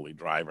go fully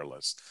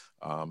driverless.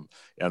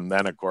 And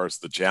then, of course,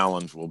 the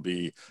challenge will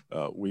be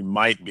we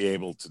might be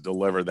able to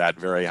deliver that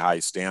very high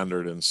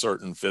standard in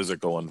certain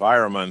physical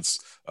environments,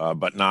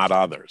 but not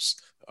others.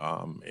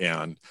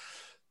 And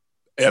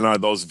are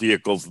those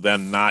vehicles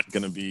then not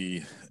going to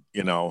be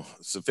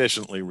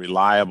sufficiently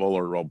reliable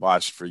or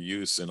robust for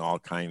use in all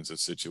kinds of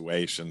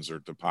situations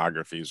or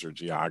topographies or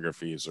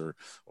geographies or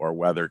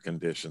weather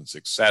conditions,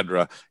 et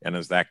cetera? And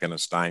is that going to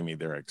stymie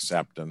their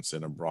acceptance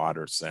in a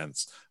broader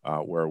sense,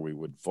 where we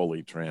would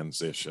fully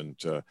transition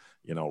to,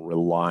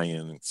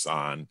 reliance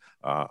on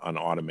an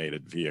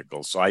automated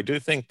vehicle? So I do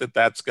think that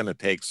that's going to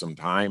take some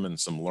time and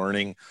some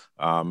learning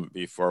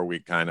before we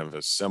kind of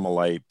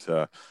assimilate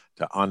to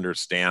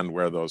understand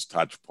where those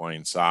touch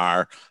points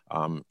are.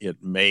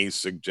 It may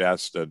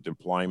suggest a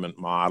deployment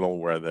model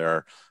where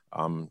they're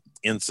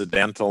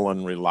incidental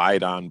and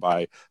relied on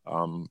by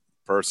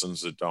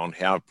persons that don't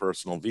have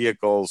personal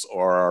vehicles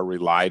or are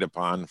relied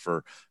upon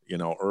for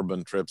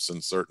urban trips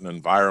in certain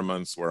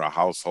environments where a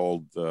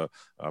household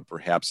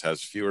perhaps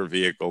has fewer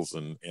vehicles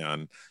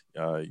and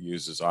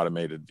uses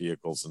automated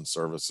vehicles and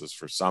services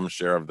for some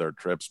share of their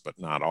trips, but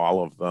not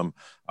all of them.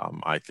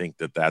 I think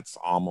that that's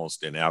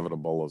almost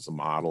inevitable as a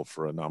model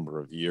for a number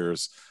of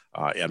years,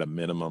 at a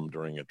minimum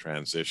during a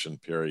transition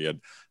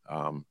period.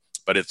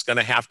 But it's going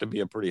to have to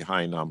be a pretty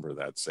high number,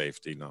 that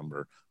safety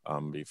number,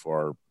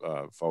 before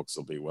folks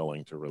will be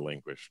willing to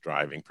relinquish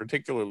driving,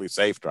 particularly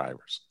safe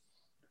drivers.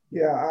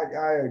 Yeah,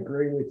 I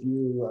agree with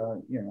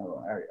you.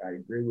 I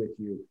agree with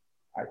you.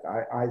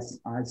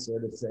 I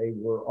sort of say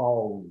we're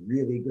all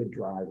really good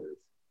drivers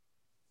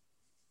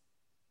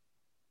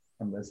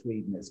unless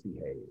we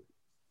misbehave.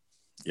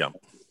 Yeah.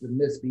 It's the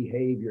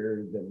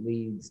misbehavior that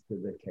leads to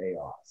the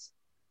chaos.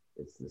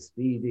 It's the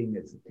speeding,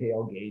 it's the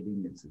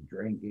tailgating, it's the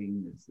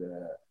drinking, it's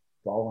the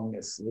falling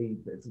asleep,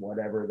 it's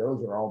whatever.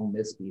 Those are all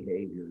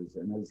misbehaviors.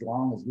 And as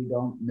long as we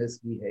don't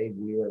misbehave,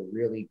 we are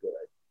really good.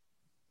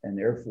 And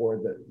therefore,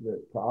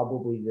 the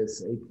probably the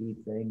safety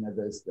thing of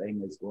this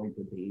thing is going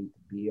to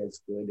be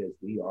as good as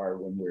we are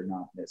when we're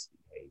not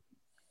misbehaving.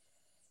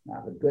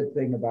 Now, the good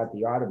thing about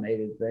the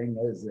automated thing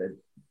is that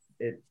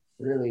it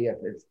really, if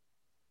it's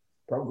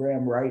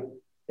programmed right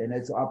in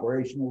its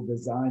operational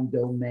design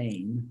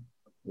domain,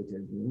 which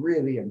is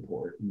really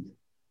important,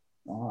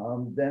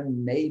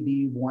 then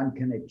maybe one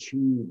can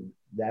achieve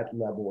that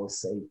level of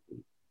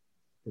safety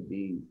to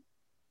be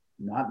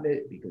not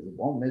because it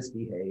won't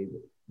misbehave,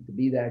 to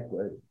be that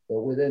good,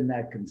 but within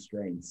that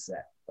constrained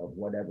set of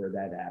whatever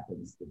that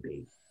happens to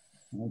be.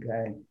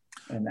 Okay.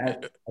 And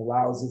that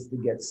allows us to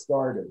get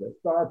started. The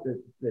thought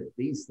that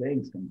these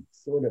things can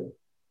sort of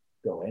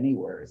go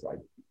anywhere is like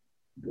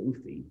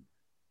goofy,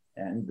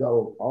 and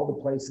go all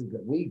the places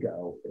that we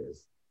go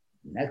is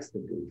next to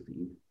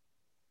goofy.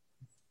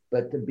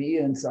 But to be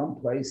in some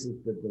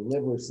places that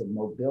deliver some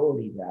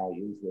mobility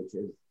values, which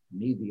is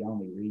me, the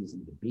only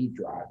reason to be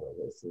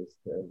driverless is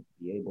to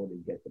be able to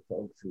get the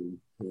folks who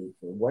for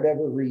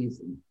whatever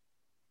reason,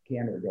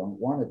 can or don't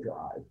want to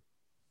drive,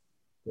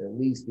 to at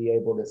least be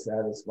able to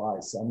satisfy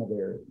some of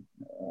their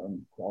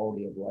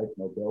quality of life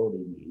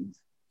mobility needs.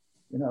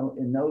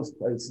 In those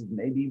places,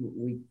 maybe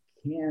we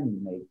can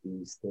make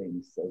these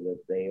things so that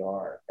they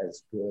are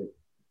as good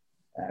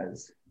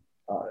as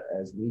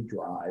as we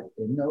drive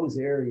in those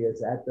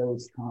areas at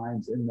those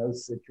times, in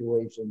those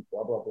situations,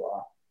 blah, blah,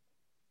 blah,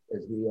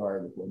 as we are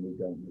when we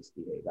don't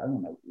misbehave. I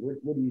don't know.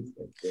 What do you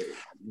think,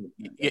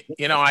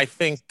 Dave? I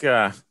think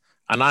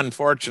an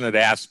unfortunate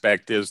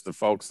aspect is the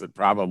folks that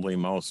probably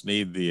most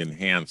need the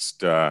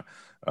enhanced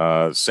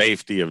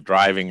safety of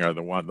driving are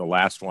the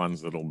last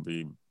ones that'll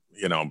be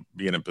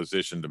in a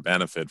position to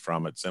benefit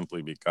from it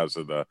simply because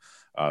of the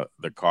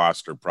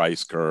cost or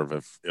price curve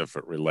if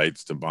it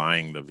relates to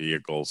buying the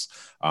vehicles,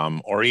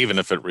 or even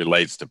if it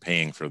relates to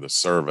paying for the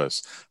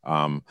service.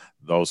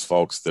 Those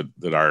folks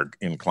that are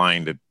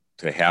inclined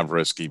to have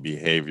risky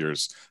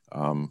behaviors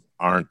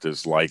aren't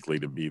as likely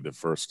to be the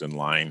first in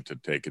line to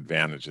take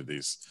advantage of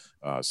these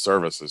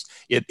services.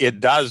 It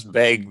does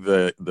beg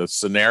the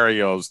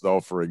scenarios,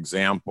 though, for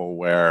example,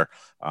 where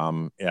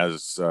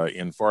as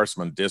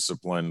enforcement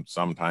discipline,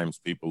 sometimes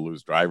people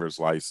lose driver's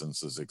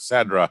licenses,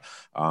 etc.,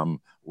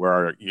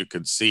 where you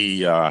could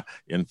see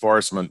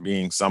enforcement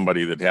being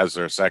somebody that has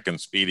their second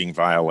speeding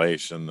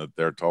violation, that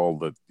they're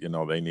told that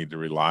they need to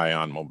rely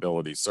on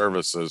mobility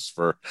services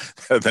for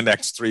the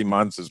next 3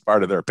 months as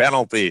part of their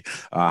penalty,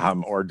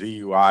 or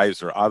DUIs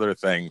or other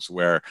things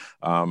where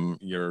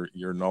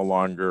you're no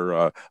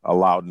longer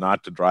allowed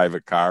not to drive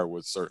a car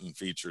with certain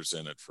features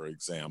in it, for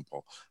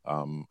example.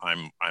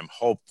 I'm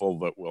hopeful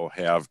that we'll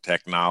have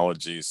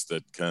technologies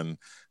that can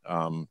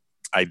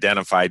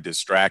identify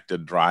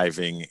distracted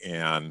driving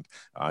and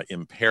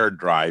impaired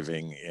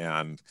driving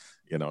and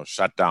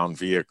shut down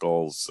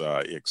vehicles,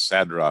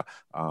 etc.,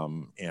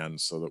 and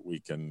so that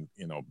we can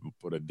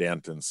put a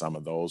dent in some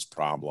of those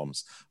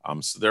problems.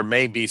 So there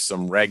may be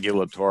some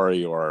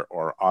regulatory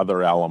or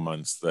other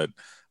elements that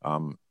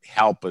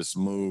help us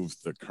move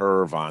the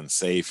curve on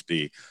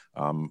safety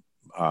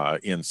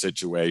in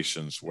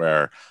situations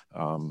where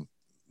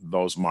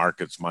those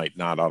markets might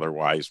not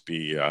otherwise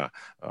be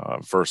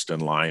first in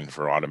line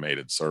for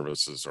automated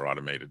services or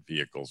automated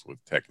vehicles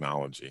with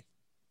technology.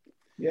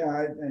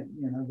 Yeah,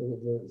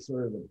 the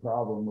sort of the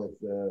problem with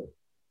the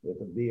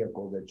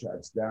vehicle that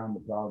shuts down, the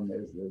problem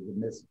is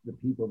the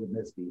people that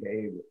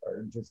misbehave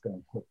are just going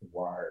to clip the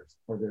wires,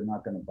 or they're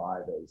not going to buy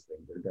those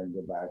things. They're going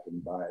to go back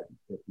and buy a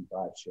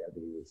 55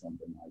 Chevy or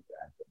something like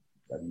that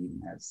doesn't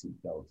even have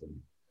seatbelts and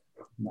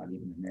not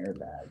even an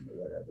airbag or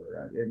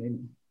whatever. I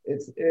mean,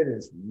 it's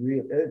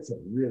a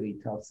really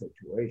tough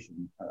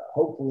situation.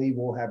 Hopefully,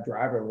 we'll have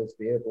driverless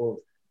vehicles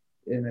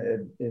in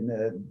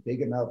a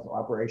big enough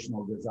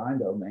operational design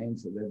domain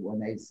so that when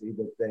they see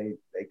that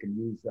they can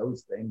use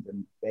those things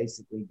and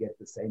basically get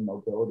the same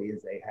mobility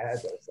as they had,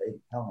 they'll say,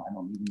 "Hell, I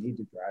don't even need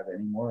to drive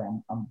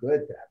anymore. I'm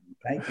good.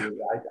 Thank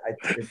you. I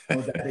didn't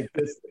know that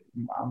existed.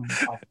 I'm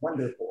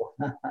wonderful."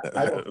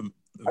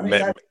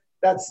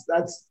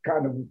 That's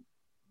kind of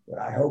what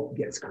I hope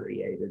gets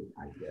created,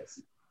 I guess.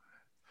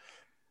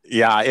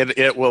 Yeah,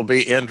 it will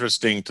be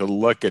interesting to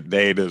look at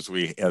data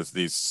as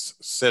these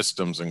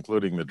systems,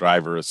 including the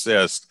driver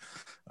assist,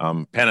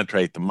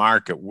 penetrate the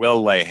market.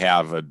 Will they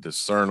have a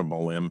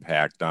discernible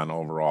impact on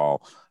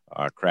overall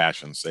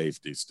crash and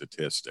safety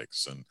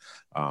statistics? And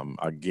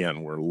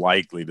again, we're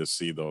likely to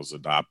see those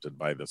adopted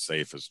by the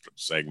safest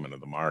segment of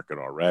the market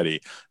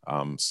already.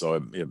 So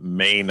it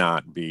may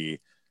not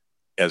be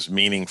as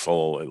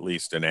meaningful, at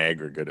least in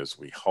aggregate, as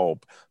we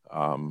hope,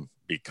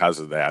 because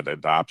of that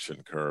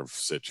adoption curve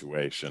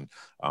situation.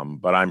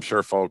 But I'm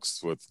sure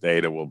folks with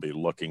data will be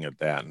looking at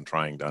that and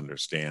trying to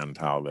understand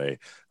how they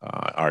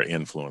are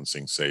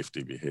influencing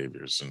safety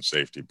behaviors and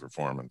safety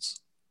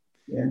performance.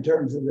 In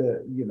terms of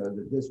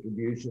the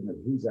distribution of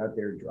who's out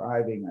there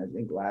driving, I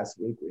think last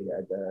week we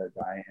had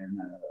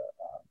Diane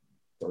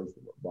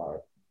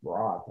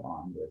Roth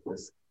on with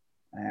this,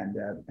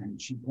 and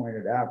she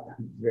pointed out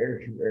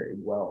very, very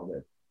well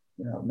that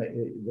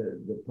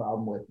the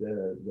problem with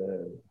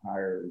the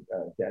higher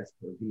deaths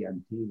per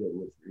VMT that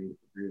was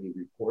really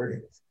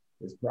reported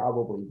is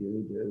probably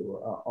due to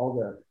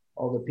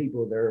all the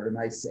people that are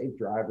nice, safe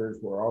drivers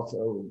were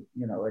also,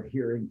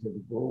 adhering to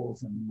the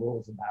rules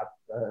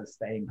about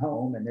staying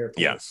home, and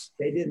therefore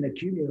they didn't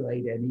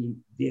accumulate any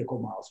vehicle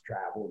miles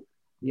traveled.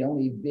 The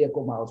only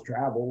vehicle miles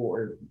traveled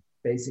were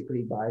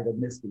basically by the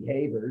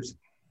misbehaviors.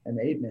 And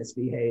they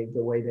misbehave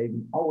the way they've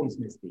always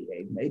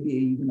misbehaved, maybe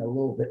even a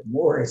little bit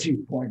more, as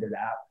you pointed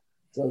out.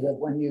 So that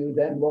when you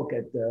then look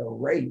at the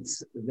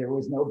rates, there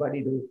was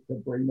nobody to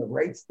bring the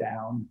rates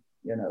down.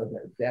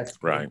 That's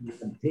right.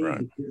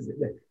 Because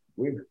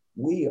because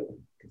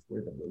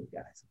we're the blue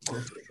guys. Of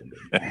course, we're the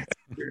blue guys.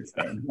 We're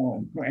staying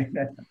home, right?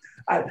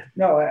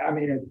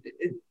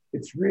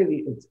 It's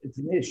really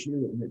an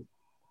issue, and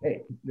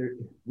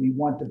we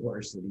want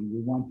diversity.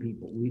 We want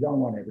people. We don't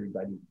want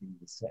everybody to be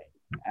the same.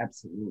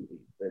 Absolutely,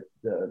 but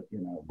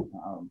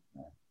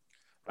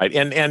Right.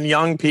 And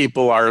young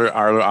people are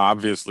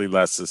obviously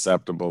less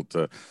susceptible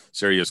to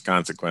serious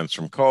consequence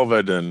from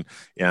COVID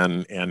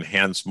and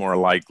hence more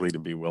likely to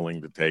be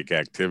willing to take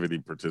activity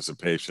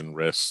participation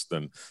risks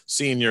than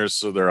seniors.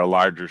 So they're a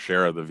larger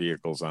share of the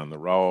vehicles on the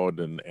road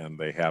and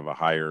they have a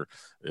higher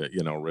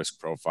risk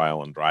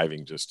profile in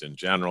driving just in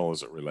general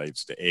as it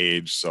relates to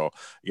age. So,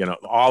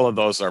 all of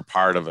those are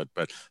part of it.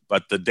 But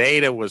the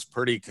data was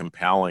pretty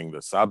compelling.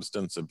 The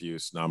substance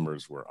abuse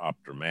numbers were up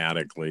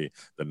dramatically.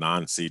 The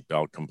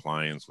non-seatbelt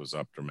compliance was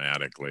up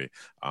dramatically.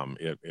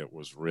 It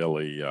was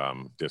really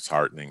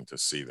disheartening to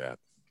see that.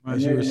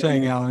 As you were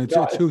saying, Alan, it's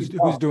who's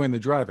doing the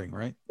driving,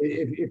 right?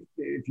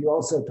 If you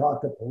also talk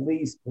to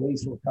police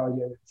will tell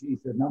you, geez,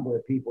 the number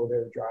of people that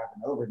are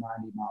driving over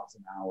 90 miles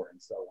an hour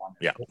and so on.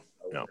 Yeah.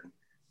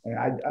 And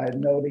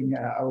I'm noting,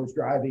 I was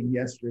driving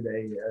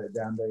yesterday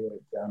down to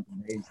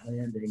Mays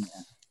Landing,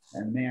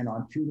 and man,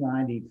 on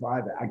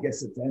 295, I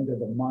guess it's end of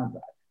the month,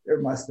 there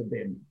must have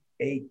been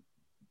 8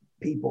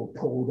 people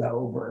pulled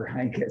over.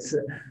 I guess,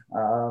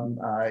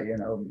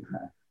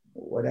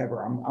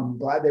 whatever. I'm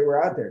glad they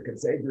were out there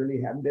because they really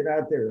haven't been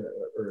out there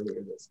earlier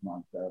this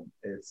month.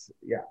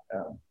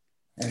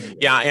 Anyway.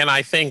 Yeah, and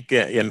I think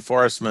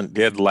enforcement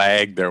did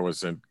lag. There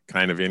was a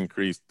kind of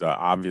increased,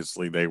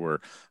 obviously they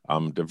were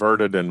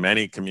diverted in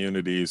many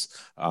communities,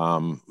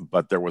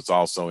 but there was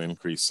also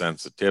increased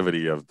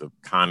sensitivity of the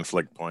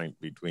conflict point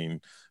between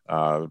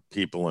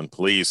people and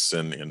police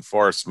and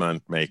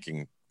enforcement,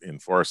 making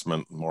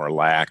enforcement more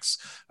lax,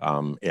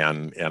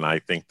 and I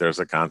think there's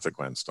a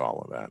consequence to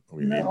all of that.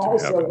 We need to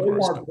have they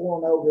weren't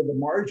pulling over the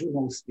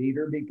marginal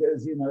speeder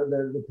because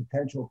the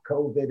potential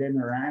COVID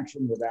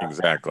interaction with that.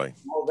 Exactly.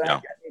 All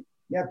that. Yeah.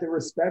 You have to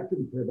respect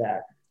them for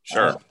that.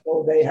 Sure.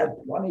 So they had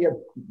plenty of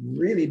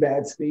really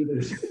bad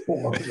speeders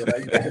pull over, I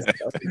guess.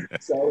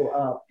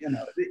 So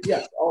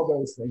yes, all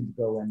those things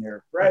go in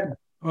there. Fred.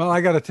 Well,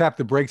 I got to tap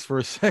the brakes for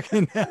a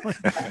second.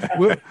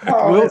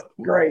 That's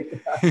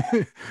great.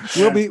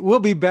 We'll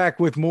be back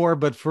with more,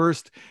 but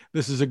first,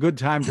 this is a good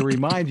time to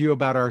remind you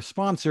about our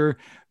sponsor,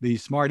 the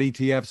Smart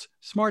ETF's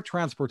Smart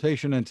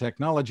Transportation and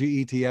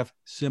Technology ETF,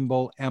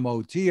 symbol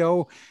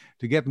MOTO.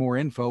 To get more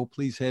info,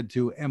 please head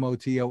to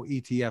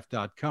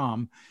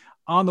motoetf.com.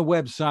 On the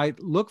website,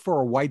 look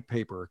for a white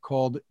paper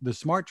called The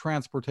Smart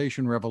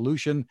Transportation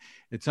Revolution.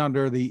 It's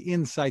under the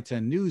Insights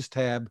and News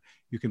tab.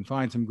 You can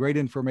find some great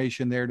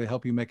information there to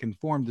help you make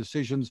informed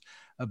decisions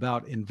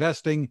about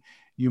investing.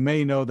 You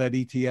may know that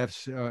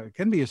ETFs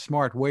can be a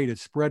smart way to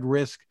spread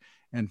risk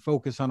and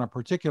focus on a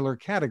particular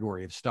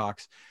category of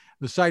stocks.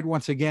 The site,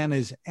 once again,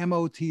 is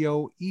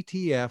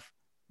motoetf.com.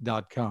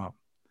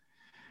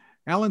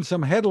 Alan,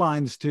 some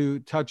headlines to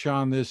touch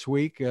on this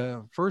week.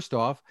 First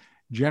off,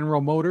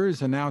 General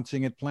Motors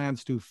announcing it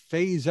plans to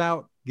phase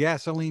out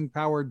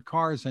gasoline-powered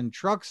cars and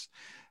trucks,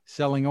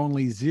 selling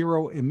only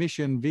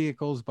zero-emission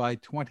vehicles by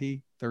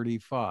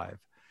 2035.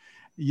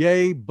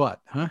 Yay, but,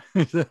 huh?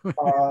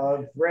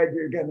 Fred,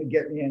 you're going to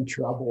get me in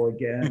trouble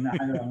again. I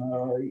don't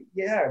know.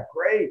 Yeah,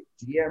 great.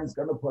 GM's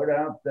going to put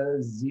out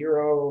the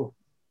zero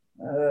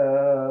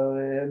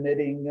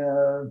emitting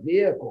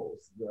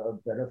vehicles.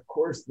 But of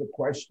course, the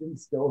question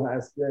still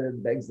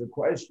begs the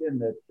question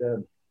that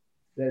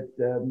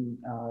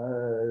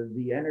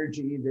the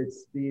energy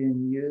that's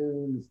being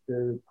used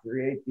to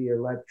create the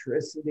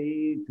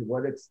electricity, to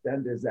what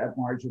extent is that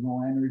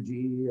marginal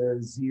energy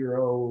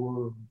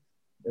zero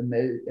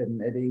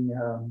emitting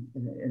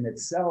in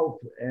itself?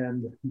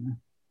 And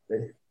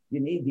you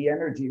need the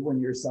energy when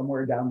you're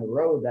somewhere down the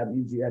road. That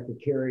means you have to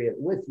carry it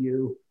with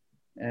you.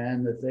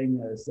 And the thing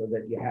so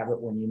that you have it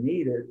when you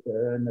need it,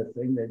 and the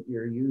thing that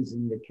you're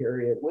using to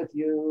carry it with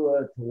you,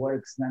 to what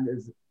extent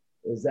is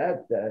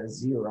that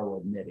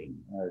zero emitting,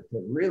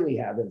 to really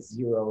have a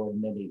zero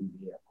emitting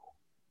vehicle?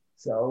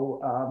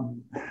 So,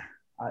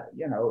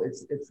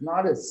 it's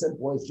not as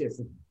simple as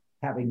just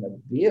having the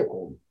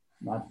vehicle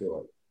not do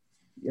it.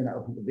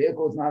 The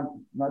vehicle is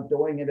not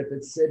doing it if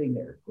it's sitting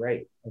there.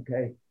 Great.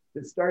 Okay.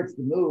 If it starts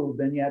to move,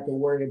 then you have to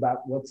worry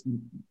about what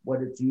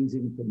it's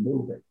using to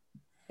move it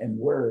and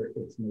where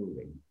it's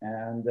moving.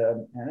 And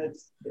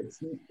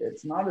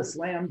it's not a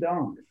slam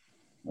dunk.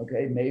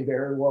 Okay, may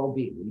very well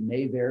be. We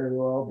may very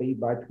well be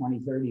by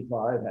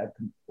 2035 have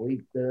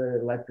complete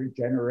electric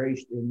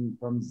generation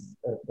from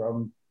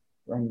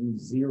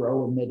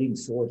zero emitting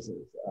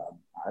sources.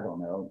 I don't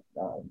know,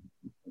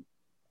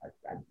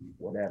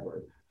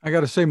 whatever. I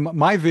got to say,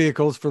 my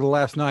vehicles for the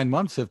last 9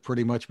 months have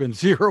pretty much been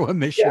zero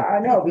emission. Yeah, I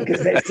know,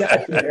 because they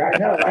sat there. I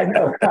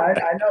know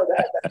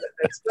that.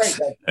 That's great.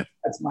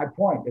 That's my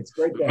point. It's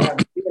great to have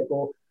a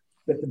vehicle,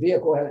 but the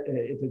vehicle,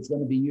 if it's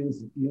going to be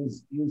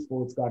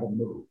useful, it's got to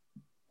move.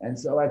 And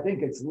so I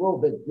think it's a little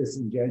bit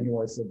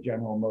disingenuous of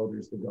General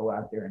Motors to go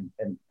out there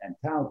and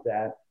tout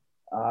that.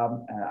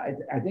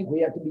 I think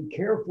we have to be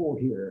careful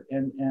here.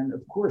 And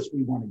of course,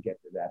 we want to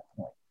get to that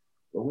point.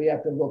 But we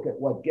have to look at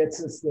what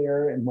gets us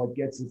there and what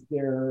gets us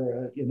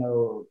there, in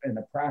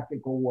a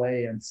practical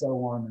way, and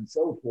so on and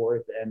so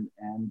forth. And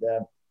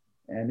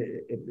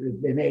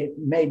it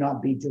may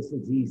not be just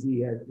as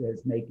easy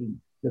as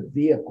making the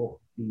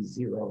vehicle be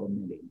zero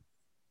emitting.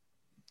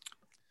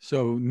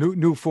 So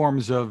new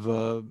forms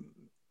of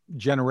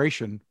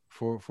generation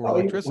for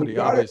electricity,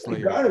 obviously.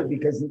 We got it,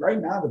 because right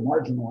now the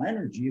marginal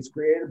energy is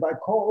created by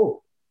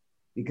coal,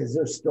 because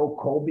there's still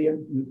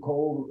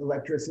coal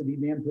electricity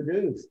being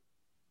produced.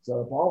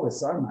 So if all of a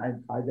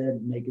sudden I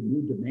then make a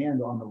new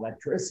demand on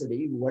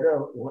electricity,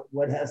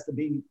 what has to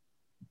be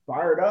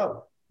fired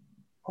up?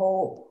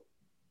 Coal.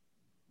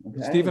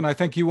 Okay. Stephen, I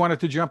think you wanted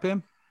to jump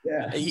in.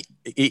 Yeah.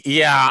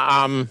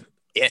 Yeah.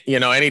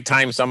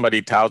 Anytime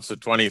somebody touts the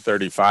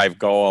 2035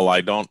 goal,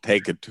 I don't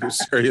take it too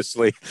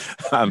seriously,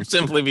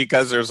 simply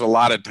because there's a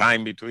lot of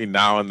time between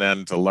now and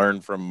then to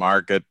learn from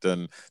market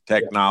and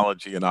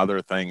technology and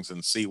other things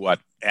and see what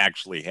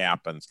actually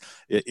happens.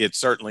 It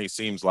certainly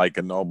seems like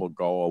a noble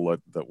goal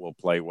that will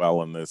play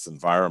well in this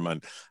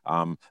environment.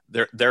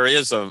 There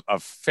is a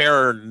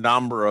fair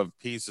number of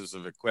pieces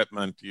of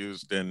equipment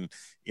used in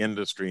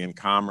industry and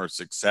commerce,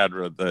 et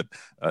cetera, that,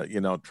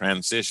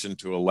 transition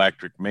to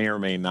electric may or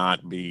may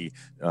not be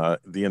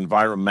the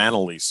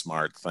environmentally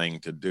smart thing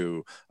to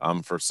do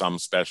for some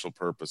special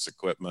purpose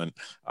equipment.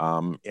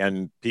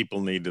 And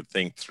people need to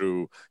think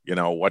through,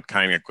 what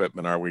kind of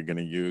equipment are we going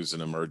to use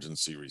in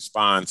emergency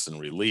response and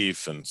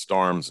relief and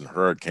storms and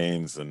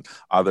hurricanes and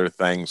other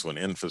things when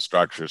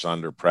infrastructure is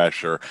under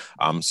pressure.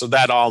 So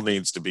that all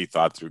needs to be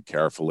thought through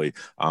carefully.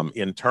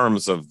 In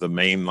terms of the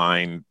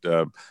mainline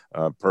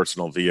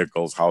personal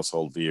vehicles,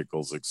 household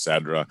vehicles, et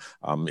cetera,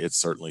 it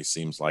certainly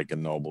seems like a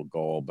noble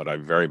goal, but I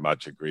very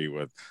much agree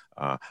with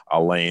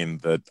Elaine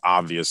that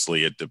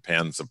obviously it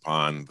depends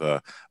upon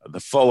the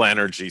full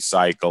energy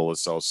cycle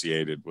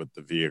associated with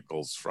the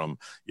vehicles, from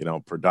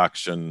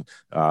production,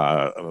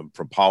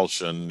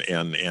 propulsion,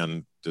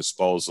 and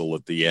disposal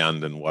at the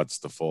end, and what's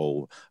the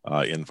full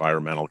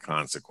environmental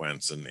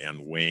consequence, and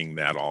weighing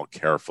that all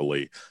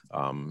carefully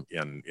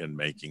in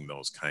making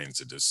those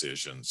kinds of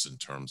decisions in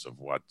terms of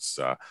what's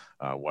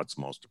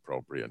most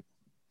appropriate.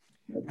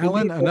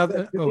 Alan,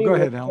 go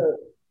ahead, Alan.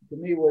 To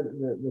me, what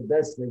the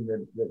best thing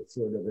that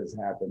sort of has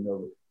happened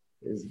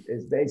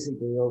is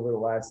basically over the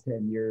last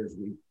 10 years,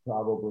 we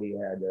probably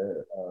had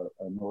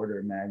an order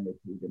of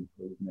magnitude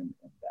improvement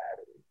in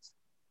batteries.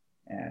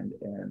 And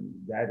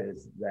that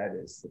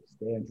is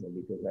substantial,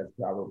 because that's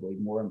probably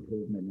more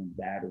improvement in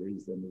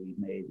batteries than we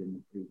made in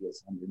the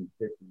previous 150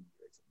 years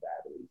of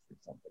batteries or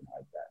something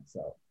like that.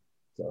 So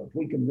if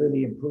we can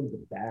really improve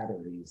the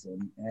batteries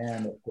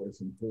and of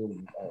course improve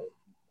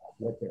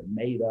what they're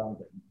made of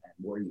and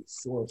where you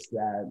source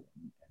that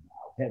and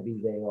how heavy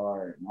they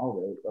are and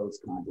all those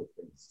kinds of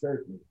things,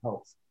 certainly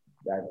helps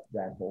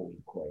that whole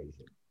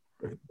equation.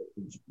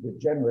 The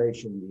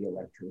generation of the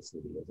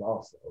electricity is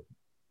also,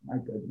 my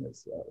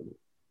goodness,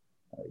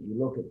 you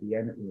look at the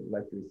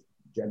electric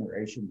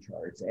generation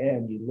charts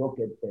and you look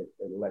at the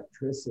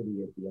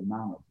electricity, at the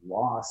amount of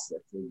loss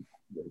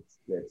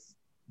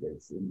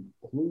that's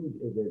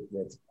included,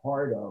 that's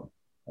part of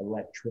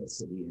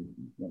electricity,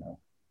 and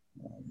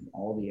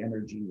all the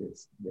energy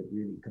that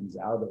really comes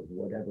out of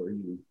whatever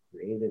you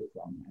create it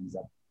from ends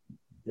up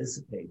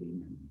dissipating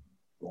and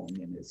going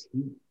in as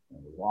heat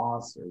and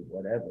loss or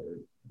whatever.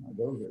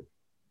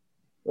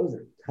 Those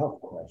are tough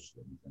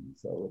questions, and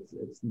so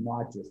it's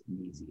not just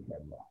an easy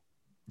headline.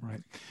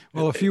 Right.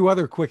 Well, a few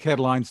other quick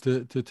headlines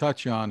to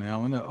touch on,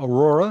 Alan.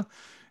 Aurora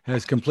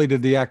has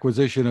completed the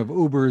acquisition of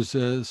Uber's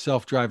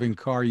self-driving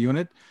car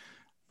unit.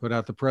 Put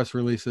out the press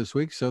release this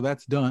week, so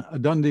that's a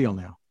done deal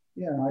now.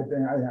 Yeah,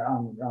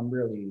 I'm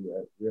really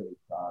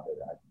proud of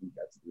it. I think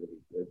that's really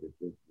good that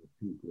the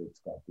two groups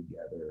got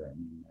together,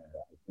 and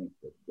I think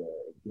that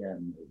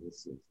again,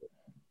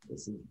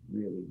 this is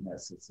really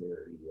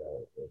necessary.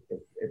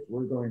 If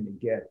we're going to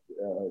get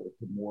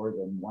to more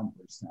than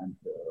 1%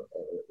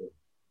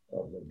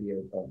 of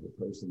the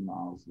person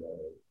miles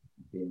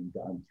being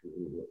done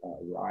through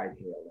ride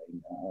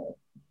hailing,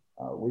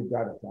 we've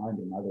got to find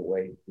another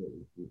way to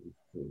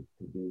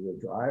do the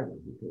driver,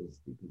 because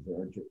there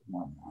aren't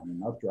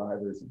enough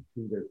drivers, and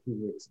two, they're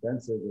too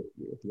expensive.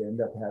 If you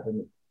end up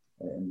having,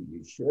 and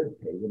you should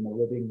pay them a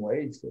living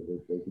wage so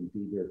that they can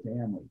feed their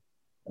family.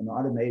 An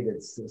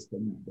automated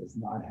system does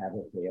not have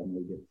a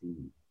family to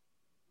feed.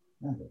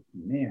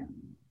 Man,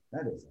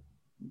 that is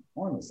an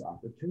enormous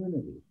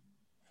opportunity.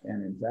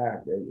 And in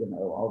fact,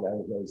 all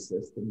those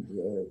systems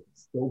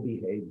still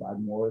behave by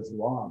Moore's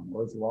Law.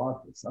 Moore's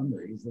Law, for some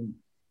reason,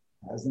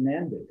 hasn't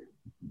ended.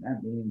 And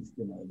that means,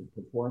 the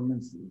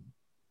performance is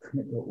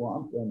going to go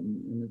up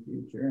in the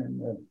future, and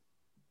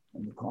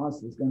the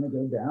cost is going to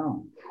go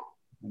down.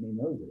 I mean,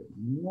 those are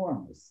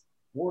enormous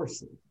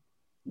forces,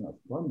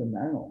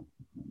 fundamental.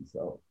 And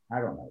so, I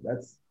don't know,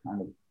 that's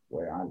kind of the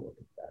way I look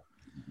at that.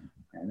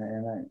 And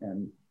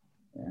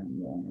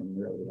I'm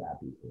really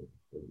happy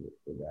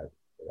for that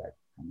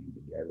coming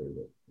together,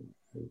 that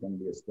there's going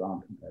to be a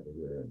strong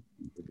competitor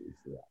and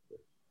producer out there.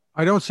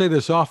 I don't say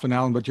this often,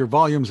 Alan, but your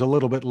volume's a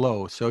little bit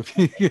low. So if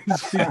you can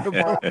speak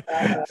about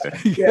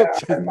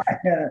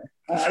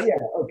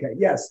okay.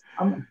 Yes,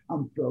 I'm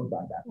thrilled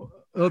by that.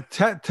 Well,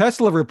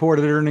 Tesla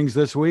reported earnings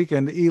this week,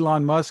 and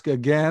Elon Musk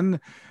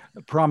again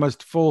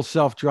promised full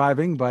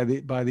self-driving by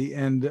the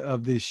end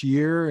of this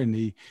year,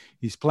 and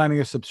he's planning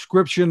a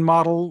subscription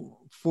model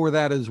for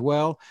that as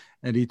well.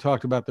 And he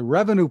talked about the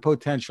revenue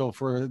potential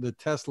for the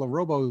Tesla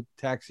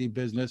robo-taxi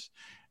business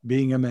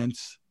being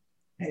immense.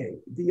 Hey,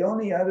 the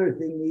only other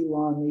thing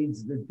Elon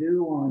needs to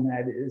do on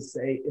that is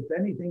say, if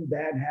anything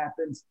bad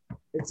happens,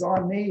 it's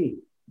on me.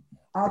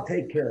 I'll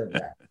take care of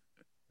that.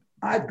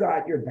 I've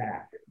got your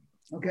back.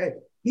 Okay.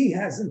 He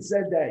hasn't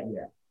said that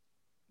yet.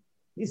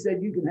 He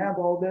said, you can have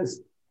all this,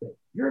 but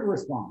you're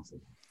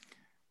responsible.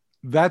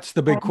 That's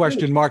the big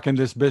question mark in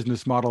this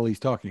business model he's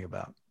talking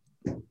about.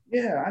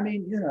 Yeah. I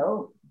mean,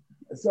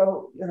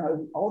 so,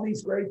 all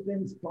these great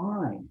things,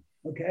 fine.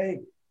 Okay.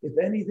 If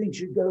anything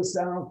should go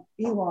south,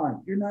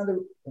 Elon, you're not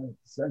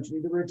essentially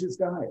the richest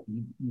guy.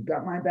 You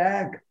got my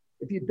back.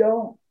 If you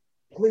don't,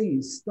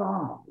 please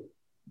stop.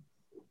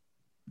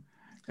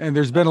 And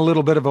there's been a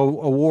little bit of a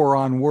war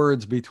on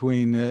words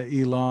between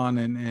Elon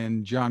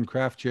and John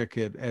Krafcik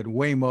at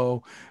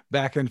Waymo,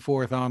 back and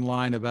forth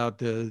online about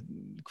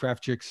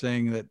Krafcik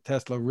saying that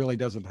Tesla really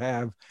doesn't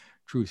have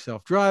true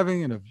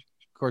self-driving. And of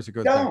course, it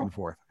goes back and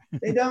forth.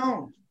 They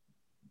don't.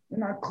 They're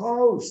not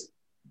close.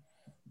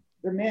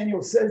 Their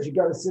manual says you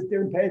got to sit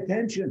there and pay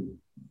attention.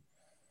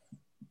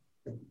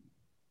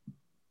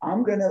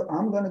 I'm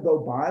gonna go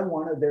buy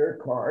one of their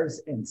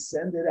cars and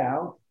send it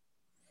out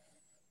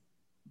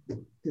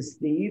to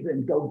Steve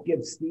and go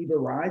give Steve a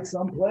ride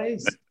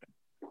someplace.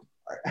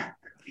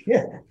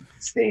 Yeah,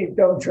 Steve,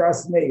 don't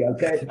trust me,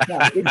 okay?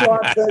 No,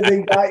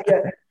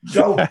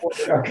 go for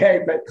it,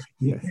 okay? But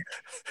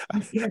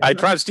I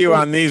trust you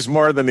on these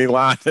more than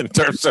Elon in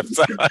terms of. You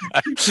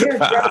can't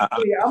trust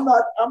me. I'm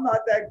not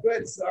that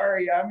good.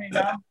 Sorry. I mean,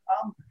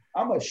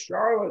 I'm a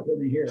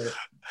charlatan here.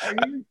 Are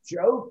you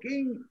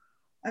joking?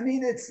 I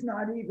mean, it's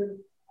not even.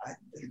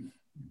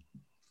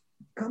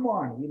 Come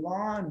on,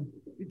 Elon.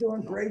 You're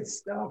doing great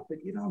stuff,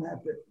 but you don't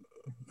have to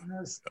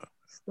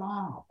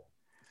stop.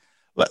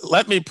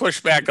 Let me push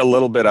back a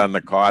little bit on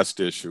the cost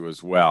issue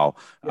as well.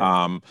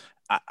 Yeah.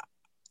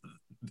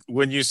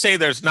 When you say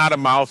there's not a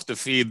mouth to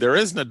feed, there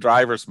isn't a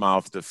driver's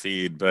mouth to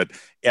feed. But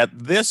at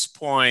this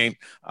point,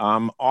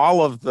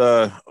 all of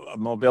the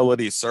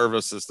mobility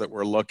services that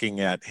we're looking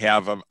at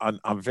have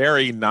a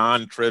very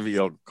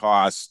non-trivial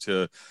cost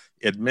to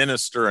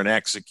administer and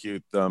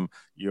execute them.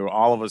 You're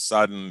all of a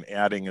sudden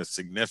adding a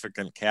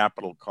significant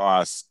capital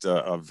cost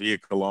of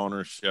vehicle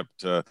ownership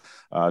to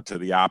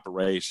the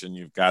operation.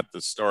 You've got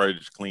the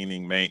storage,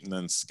 cleaning,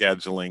 maintenance,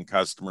 scheduling,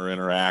 customer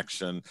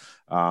interaction,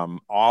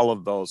 all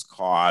of those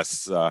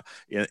costs.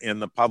 In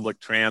the public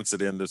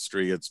transit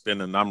industry, it's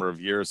been a number of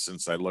years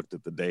since I looked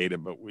at the data,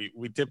 but we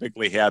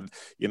typically had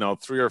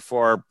 3 or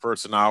 4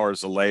 person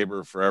hours of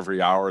labor for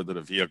every hour that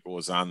a vehicle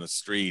was on the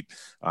street,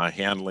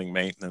 handling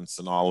maintenance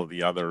and all of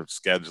the other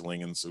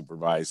scheduling and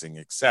supervising,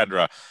 et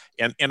cetera.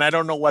 And I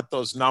don't know what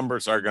those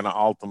numbers are going to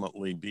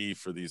ultimately be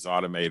for these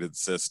automated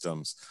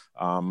systems.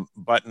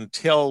 But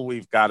until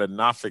we've got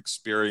enough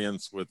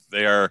experience with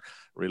their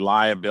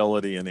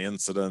reliability and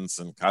incidents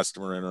and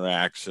customer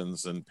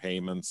interactions and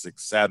payments, et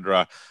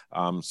cetera,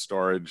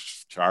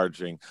 storage,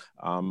 charging,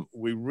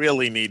 we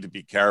really need to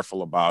be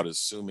careful about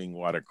assuming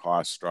what a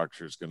cost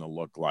structure is going to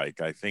look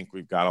like. I think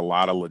we've got a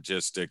lot of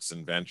logistics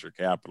and venture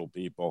capital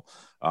people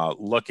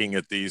looking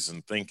at these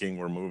and thinking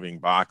we're moving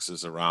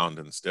boxes around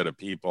instead of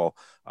people,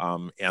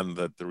 and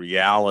that the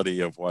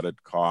reality of what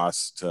it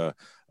costs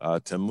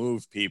to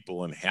move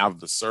people and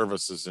have the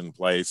services in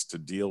place to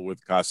deal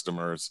with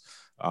customers,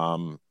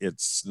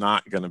 it's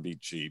not going to be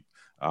cheap.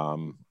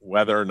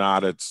 Whether or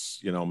not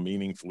it's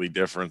meaningfully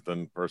different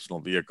than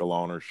personal vehicle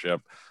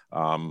ownership,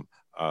 I'm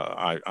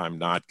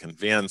not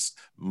convinced.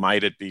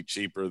 Might it be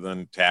cheaper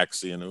than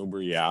taxi and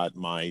Uber? Yeah, it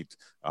might.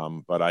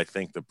 But I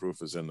think the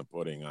proof is in the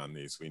pudding on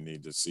these. We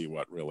need to see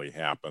what really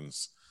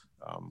happens.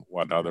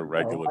 What other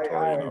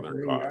regulatory and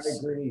other costs. I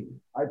agree.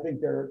 I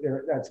think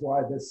that's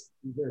why there's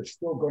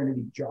still going to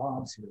be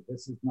jobs here.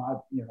 This is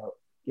not,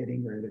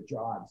 getting rid of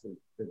jobs.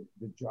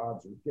 The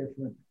jobs are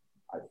different.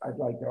 I'd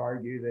like to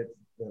argue that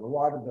a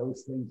lot of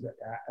those things that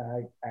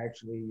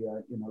actually,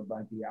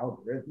 might be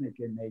algorithmic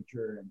in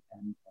nature,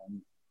 and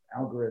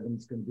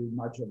algorithms can do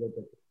much of it,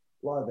 but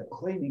a lot of the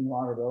cleaning, a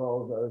lot of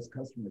all of those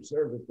customer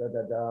service,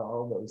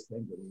 all those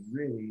things that are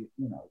really,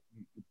 you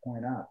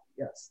point out,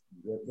 yes,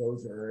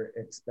 those are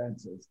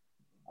expenses.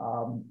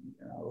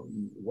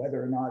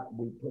 Whether or not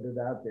we put it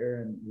out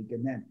there and we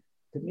can then,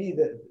 to me,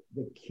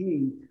 the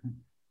key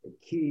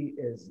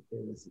is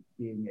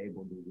being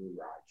able to do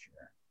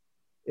rideshare.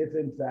 If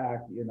in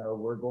fact,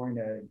 we're going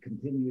to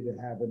continue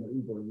to have an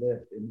Uber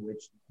Lyft in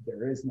which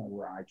there is no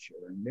ride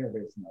sharing, there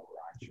is no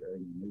ride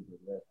sharing in Uber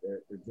Lyft,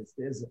 there just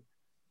isn't.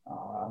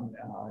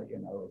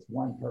 It's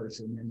one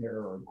person in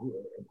there or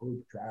a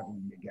group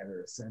traveling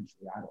together,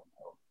 essentially. I don't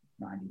know,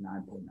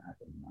 99.9,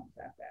 not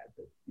that bad,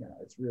 but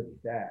it's really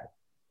bad.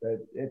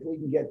 But if we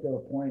can get to a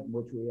point in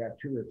which we have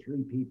 2 or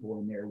 3 people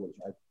in there, which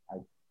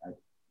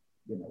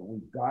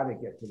we've got to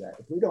get to that.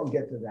 If we don't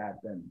get to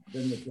that, then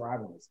the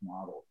driverless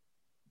model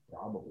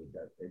probably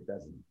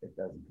doesn't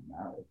come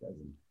out. It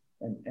doesn't.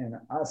 And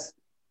us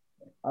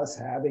us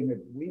having it,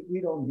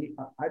 we don't need,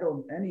 I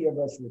don't, any of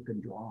us who can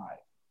drive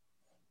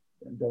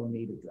and don't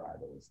need a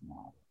driverless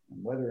model.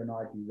 And whether or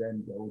not you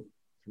then go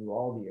through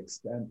all the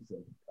expense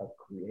of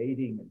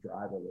creating a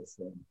driverless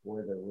thing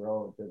for the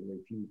relatively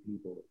few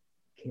people who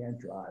can't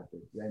drive,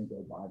 but then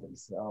go by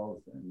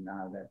themselves, and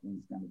now that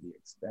thing's going to be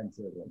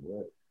expensive and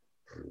what,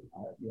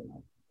 you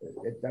know,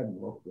 it doesn't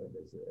look good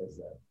as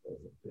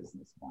a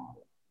business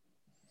model.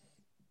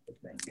 I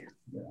think.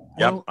 You know,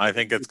 yep, I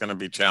think it's going to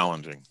be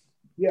challenging.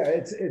 Yeah,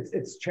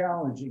 it's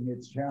challenging.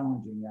 It's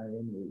challenging. I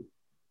mean,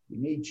 we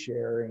need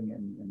sharing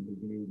and we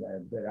need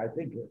that. But I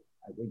think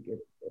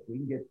if we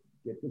can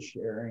get the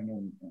sharing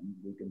and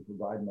we can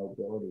provide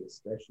mobility,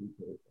 especially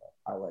to,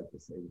 I like to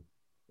say,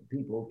 the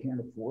people who can't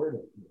afford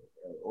it,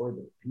 or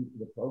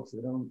the folks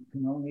that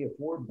can only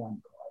afford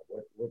one car.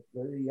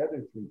 What are the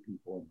other three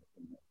people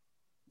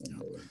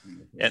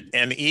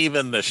and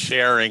even the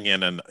sharing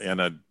in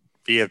a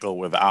vehicle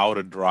without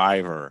a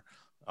driver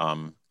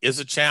is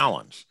a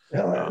challenge.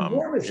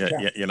 Challenge.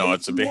 You know,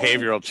 it's a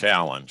behavioral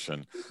challenge,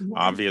 and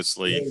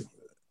obviously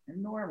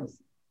enormous.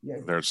 Yeah.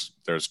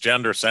 There's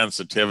gender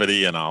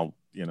sensitivity, and I'll,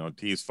 you know,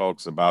 tease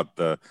folks about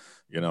the,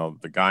 you know,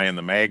 the guy in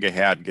the MAGA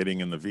hat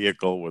getting in the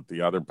vehicle with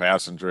the other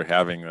passenger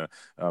having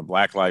a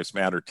Black Lives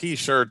Matter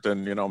T-shirt,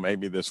 and, you know,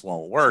 maybe this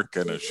won't work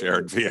in a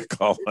shared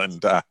vehicle,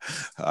 and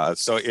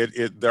so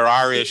there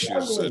are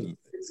issues, and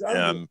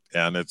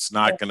it's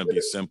not going to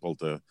be simple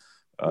to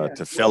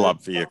fill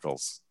up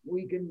vehicles.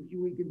 We can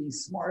be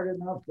smart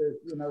enough to,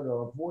 you know, to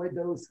avoid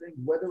those things.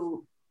 Whether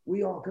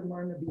we all can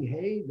learn to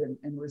behave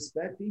and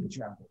respect each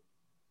other.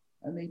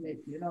 I mean,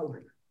 you know.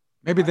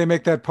 Maybe they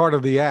make that part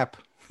of the app.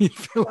 You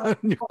fill out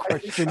your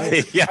question.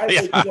 They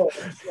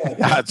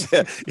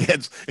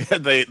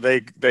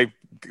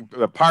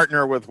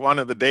partner with one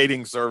of the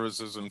dating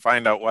services and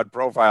find out what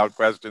profile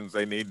questions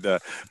they need to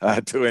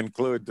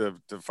include to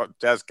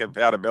test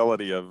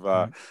compatibility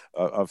of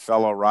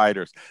fellow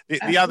riders.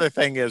 The other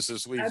thing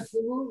is we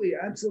absolutely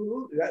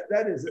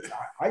that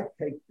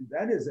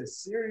is a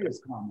serious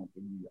comment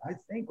from you. I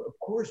think, of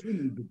course, we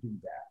need to do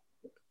that.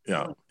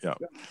 Yeah.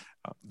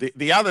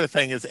 The other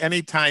thing is,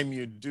 anytime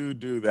you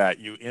do that,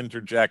 you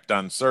interject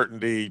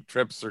uncertainty,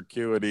 trip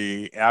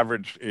circuity,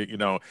 average, you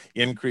know,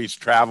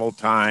 increased travel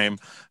time.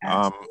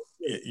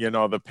 You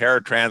know, the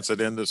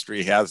paratransit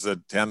industry has a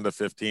 10 to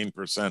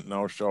 15%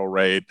 no-show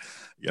rate.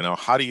 You know,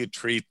 how do you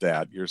treat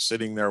that? You're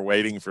sitting there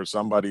waiting for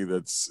somebody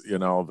that's,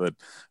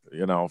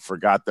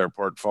 forgot their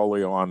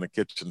portfolio on the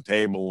kitchen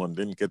table and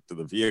didn't get to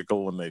the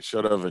vehicle when they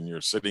should have, and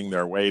you're sitting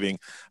there waiting.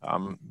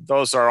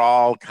 Those are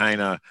all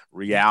kind of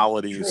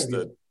realities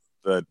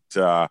that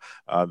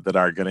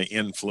are going to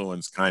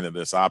influence kind of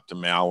this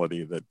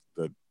optimality that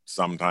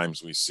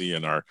sometimes we see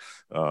in our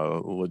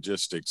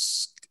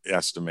logistics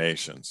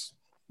estimations.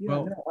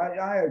 Yeah, no,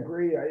 I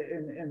agree.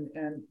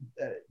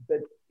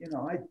 But you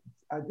know,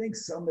 I think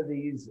some of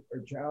these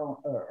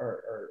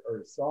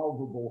are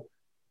solvable,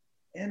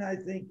 and I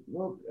think,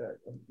 look,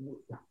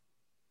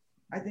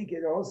 I think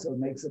it also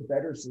makes a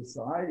better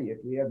society if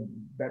we have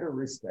better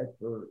respect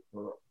for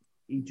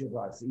each of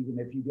us, even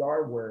if you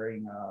are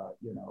wearing,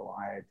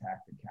 I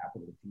attack the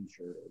Capitol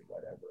T-shirt or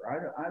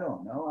whatever. I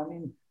don't know. I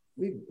mean,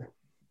 we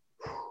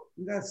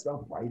got to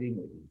stop fighting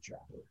with each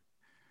other.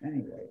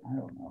 Anyway, I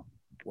don't know.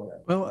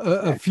 Whatever. Well,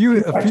 a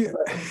few. I'm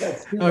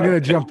going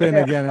to jump in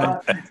again.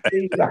 But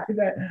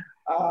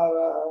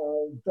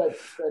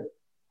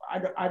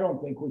I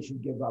don't think we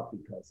should give up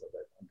because of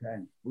it.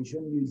 Okay, we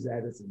shouldn't use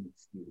that as an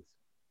excuse.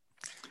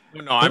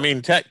 No, I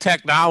mean,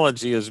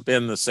 technology has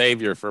been the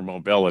savior for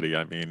mobility.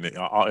 I mean,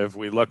 if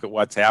we look at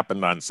what's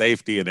happened on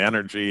safety and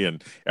energy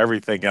and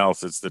everything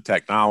else, it's the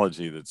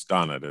technology that's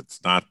done it.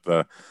 It's not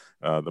the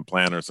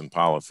planners and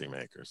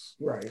policymakers.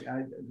 Right.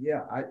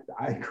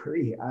 I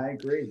agree.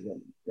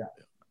 Yeah.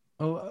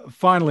 Well,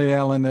 finally,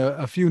 Alan,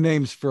 a few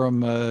names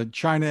from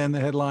China in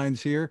the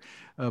headlines here.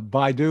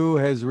 Baidu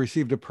has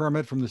received a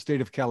permit from the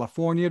state of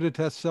California to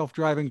test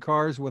self-driving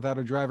cars without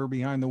a driver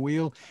behind the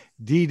wheel.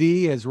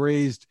 Didi has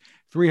raised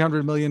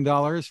 $300 million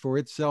for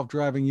its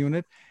self-driving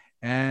unit.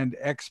 And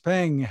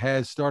XPeng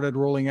has started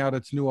rolling out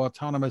its new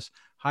autonomous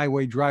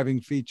highway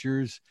driving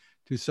features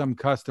to some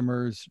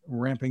customers,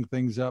 ramping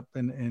things up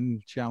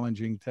and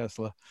challenging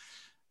Tesla.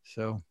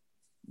 So...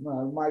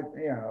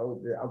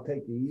 I'll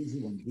take the easy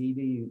one.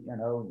 Didi,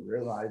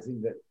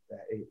 realizing that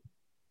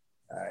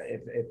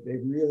if they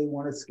really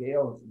want to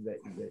scale,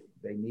 that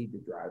they need the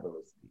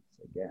driverless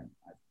piece. Again,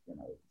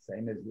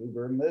 same as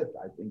Uber and Lyft.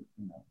 I think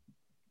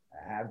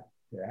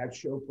to have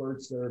chauffeur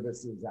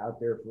services out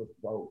there for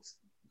folks,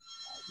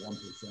 1%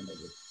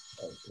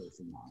 of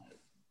person miles.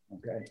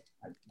 Okay,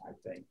 I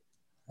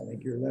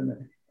think you're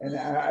limited. And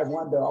I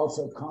wanted to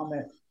also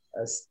comment.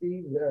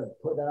 Steve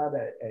put out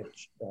a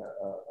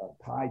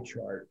pie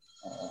chart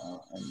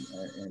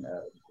in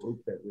a group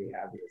that we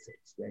have that's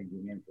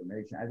exchanging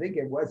information. I think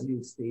it was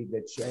you, Steve,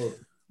 that showed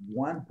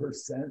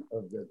 1%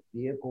 of the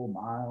vehicle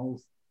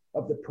miles,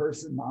 of the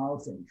person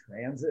miles in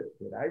transit.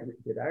 Did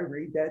I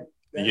read that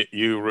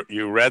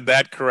You read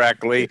that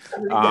correctly.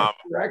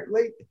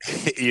 Correctly?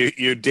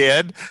 You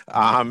did.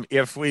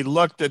 If we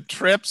looked at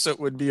trips, it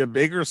would be a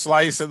bigger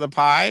slice of the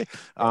pie,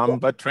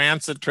 but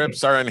transit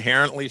trips are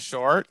inherently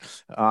short.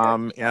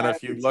 And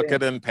if you look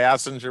at in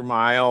passenger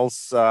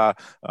miles,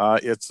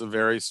 it's a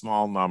very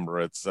small number.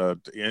 It's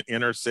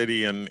inner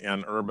city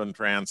and urban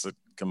transit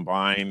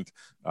combined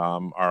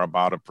are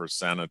about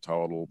 1% of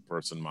total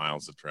person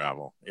miles of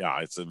travel. Yeah,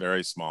 it's a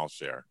very small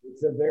share.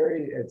 It's a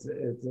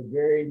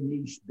very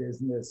niche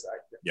business.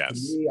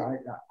 Yes. To me,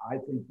 I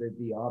think that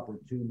the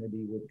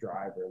opportunity with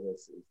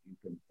driverless is you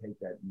can take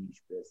that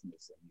niche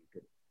business and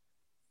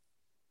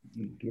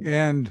you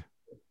can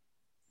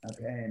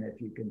okay, and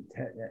if you can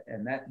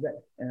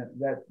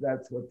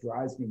that's what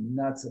drives me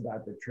nuts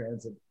about the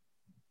transit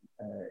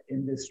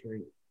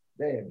industry.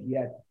 They have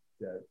yet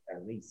to,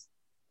 at least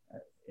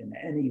in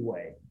any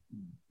way,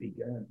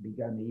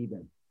 begun to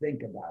even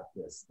think about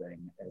this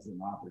thing as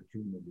an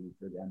opportunity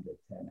for them to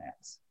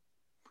 10x.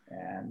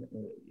 And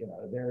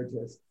they're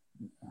just,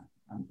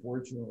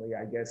 unfortunately,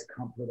 I guess,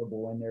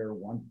 comfortable in their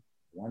 1%.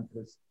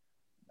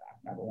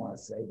 I don't want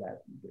to say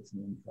that, it gets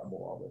me in trouble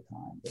all the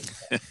time.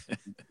 But,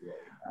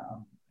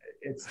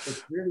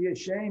 it's really a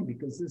shame,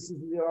 because this is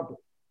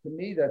to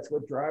me, that's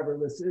what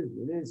driverless is.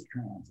 It is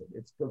transit.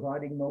 It's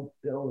providing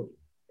mobility.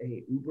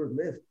 Hey, Uber,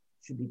 Lyft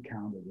should be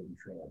counted in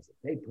transit.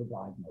 They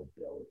provide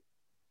mobility.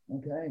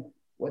 Okay,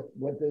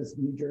 what does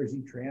New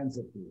Jersey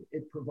Transit do?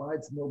 It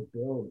provides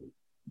mobility.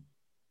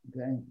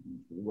 Okay,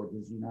 what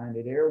does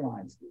United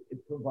Airlines do?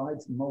 It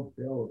provides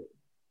mobility.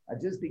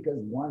 Just because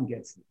one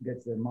gets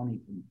their money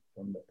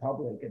from the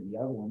public and the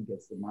other one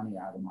gets the money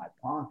out of my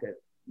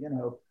pocket,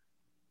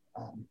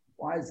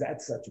 why is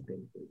that such a big,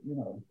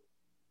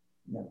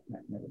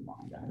 never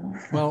mind.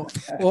 Well,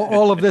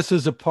 all of this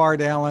is a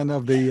part, Alan,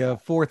 of the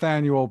fourth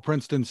annual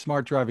Princeton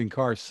Smart Driving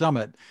Car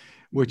Summit,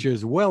 which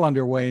is well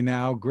underway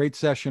now. Great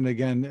session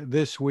again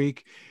this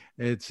week.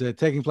 It's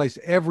taking place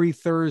every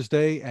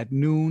Thursday at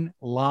noon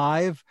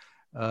live.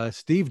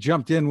 Steve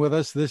jumped in with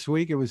us this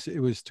week. It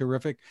was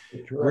terrific.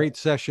 Great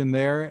session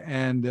there.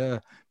 And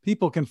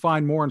people can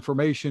find more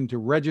information to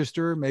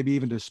register, maybe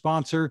even to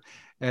sponsor,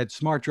 at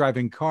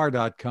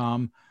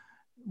smartdrivingcar.com.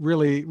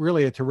 Really,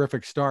 really a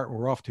terrific start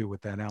we're off to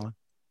with that, Alan.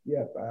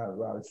 Yeah,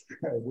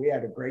 we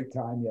had a great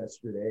time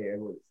yesterday. It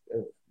was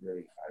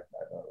really, I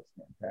thought it was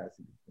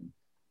fantastic.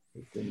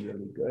 It's been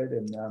really good,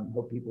 and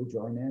hope people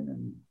join in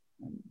and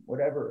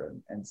whatever.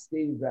 And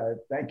Steve,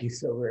 thank you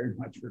so very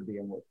much for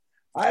being with us.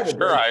 I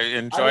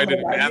enjoyed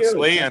it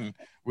immensely, and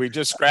we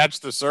just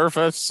scratched the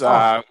surface.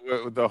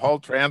 The whole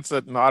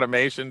transit and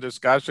automation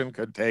discussion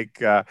could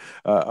take a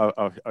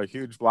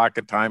huge block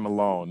of time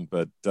alone,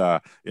 but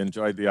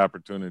enjoyed the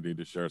opportunity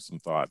to share some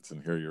thoughts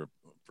and hear your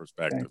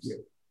perspectives. Thank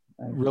you.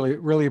 Really,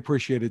 really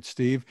appreciate it,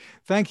 Steve.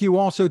 Thank you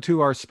also to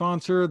our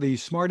sponsor, the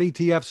Smart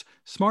ETF's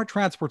Smart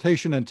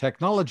Transportation and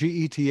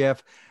Technology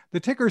ETF. The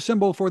ticker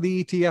symbol for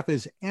the ETF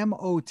is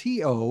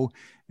MOTO,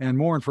 and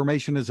more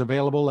information is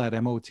available at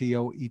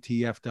motoetf.com.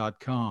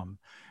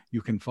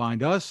 You can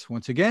find us,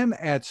 once again,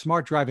 at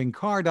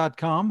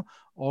smartdrivingcar.com,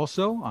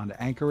 also on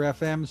Anchor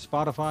FM,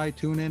 Spotify,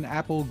 TuneIn,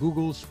 Apple,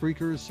 Google,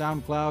 Spreaker,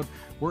 SoundCloud,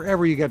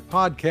 wherever you get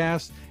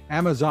podcasts.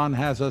 Amazon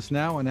has us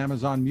now, and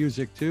Amazon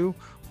Music too,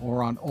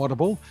 or on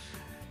Audible.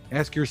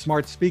 Ask your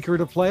smart speaker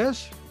to play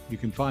us. You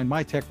can find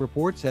my tech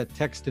reports at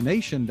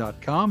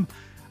techstination.com.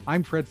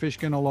 I'm Fred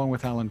Fishkin, along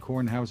with Alan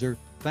Kornhauser.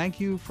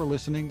 Thank you for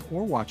listening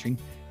or watching,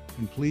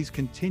 and please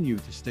continue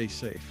to stay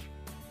safe.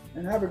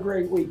 And have a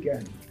great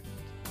weekend.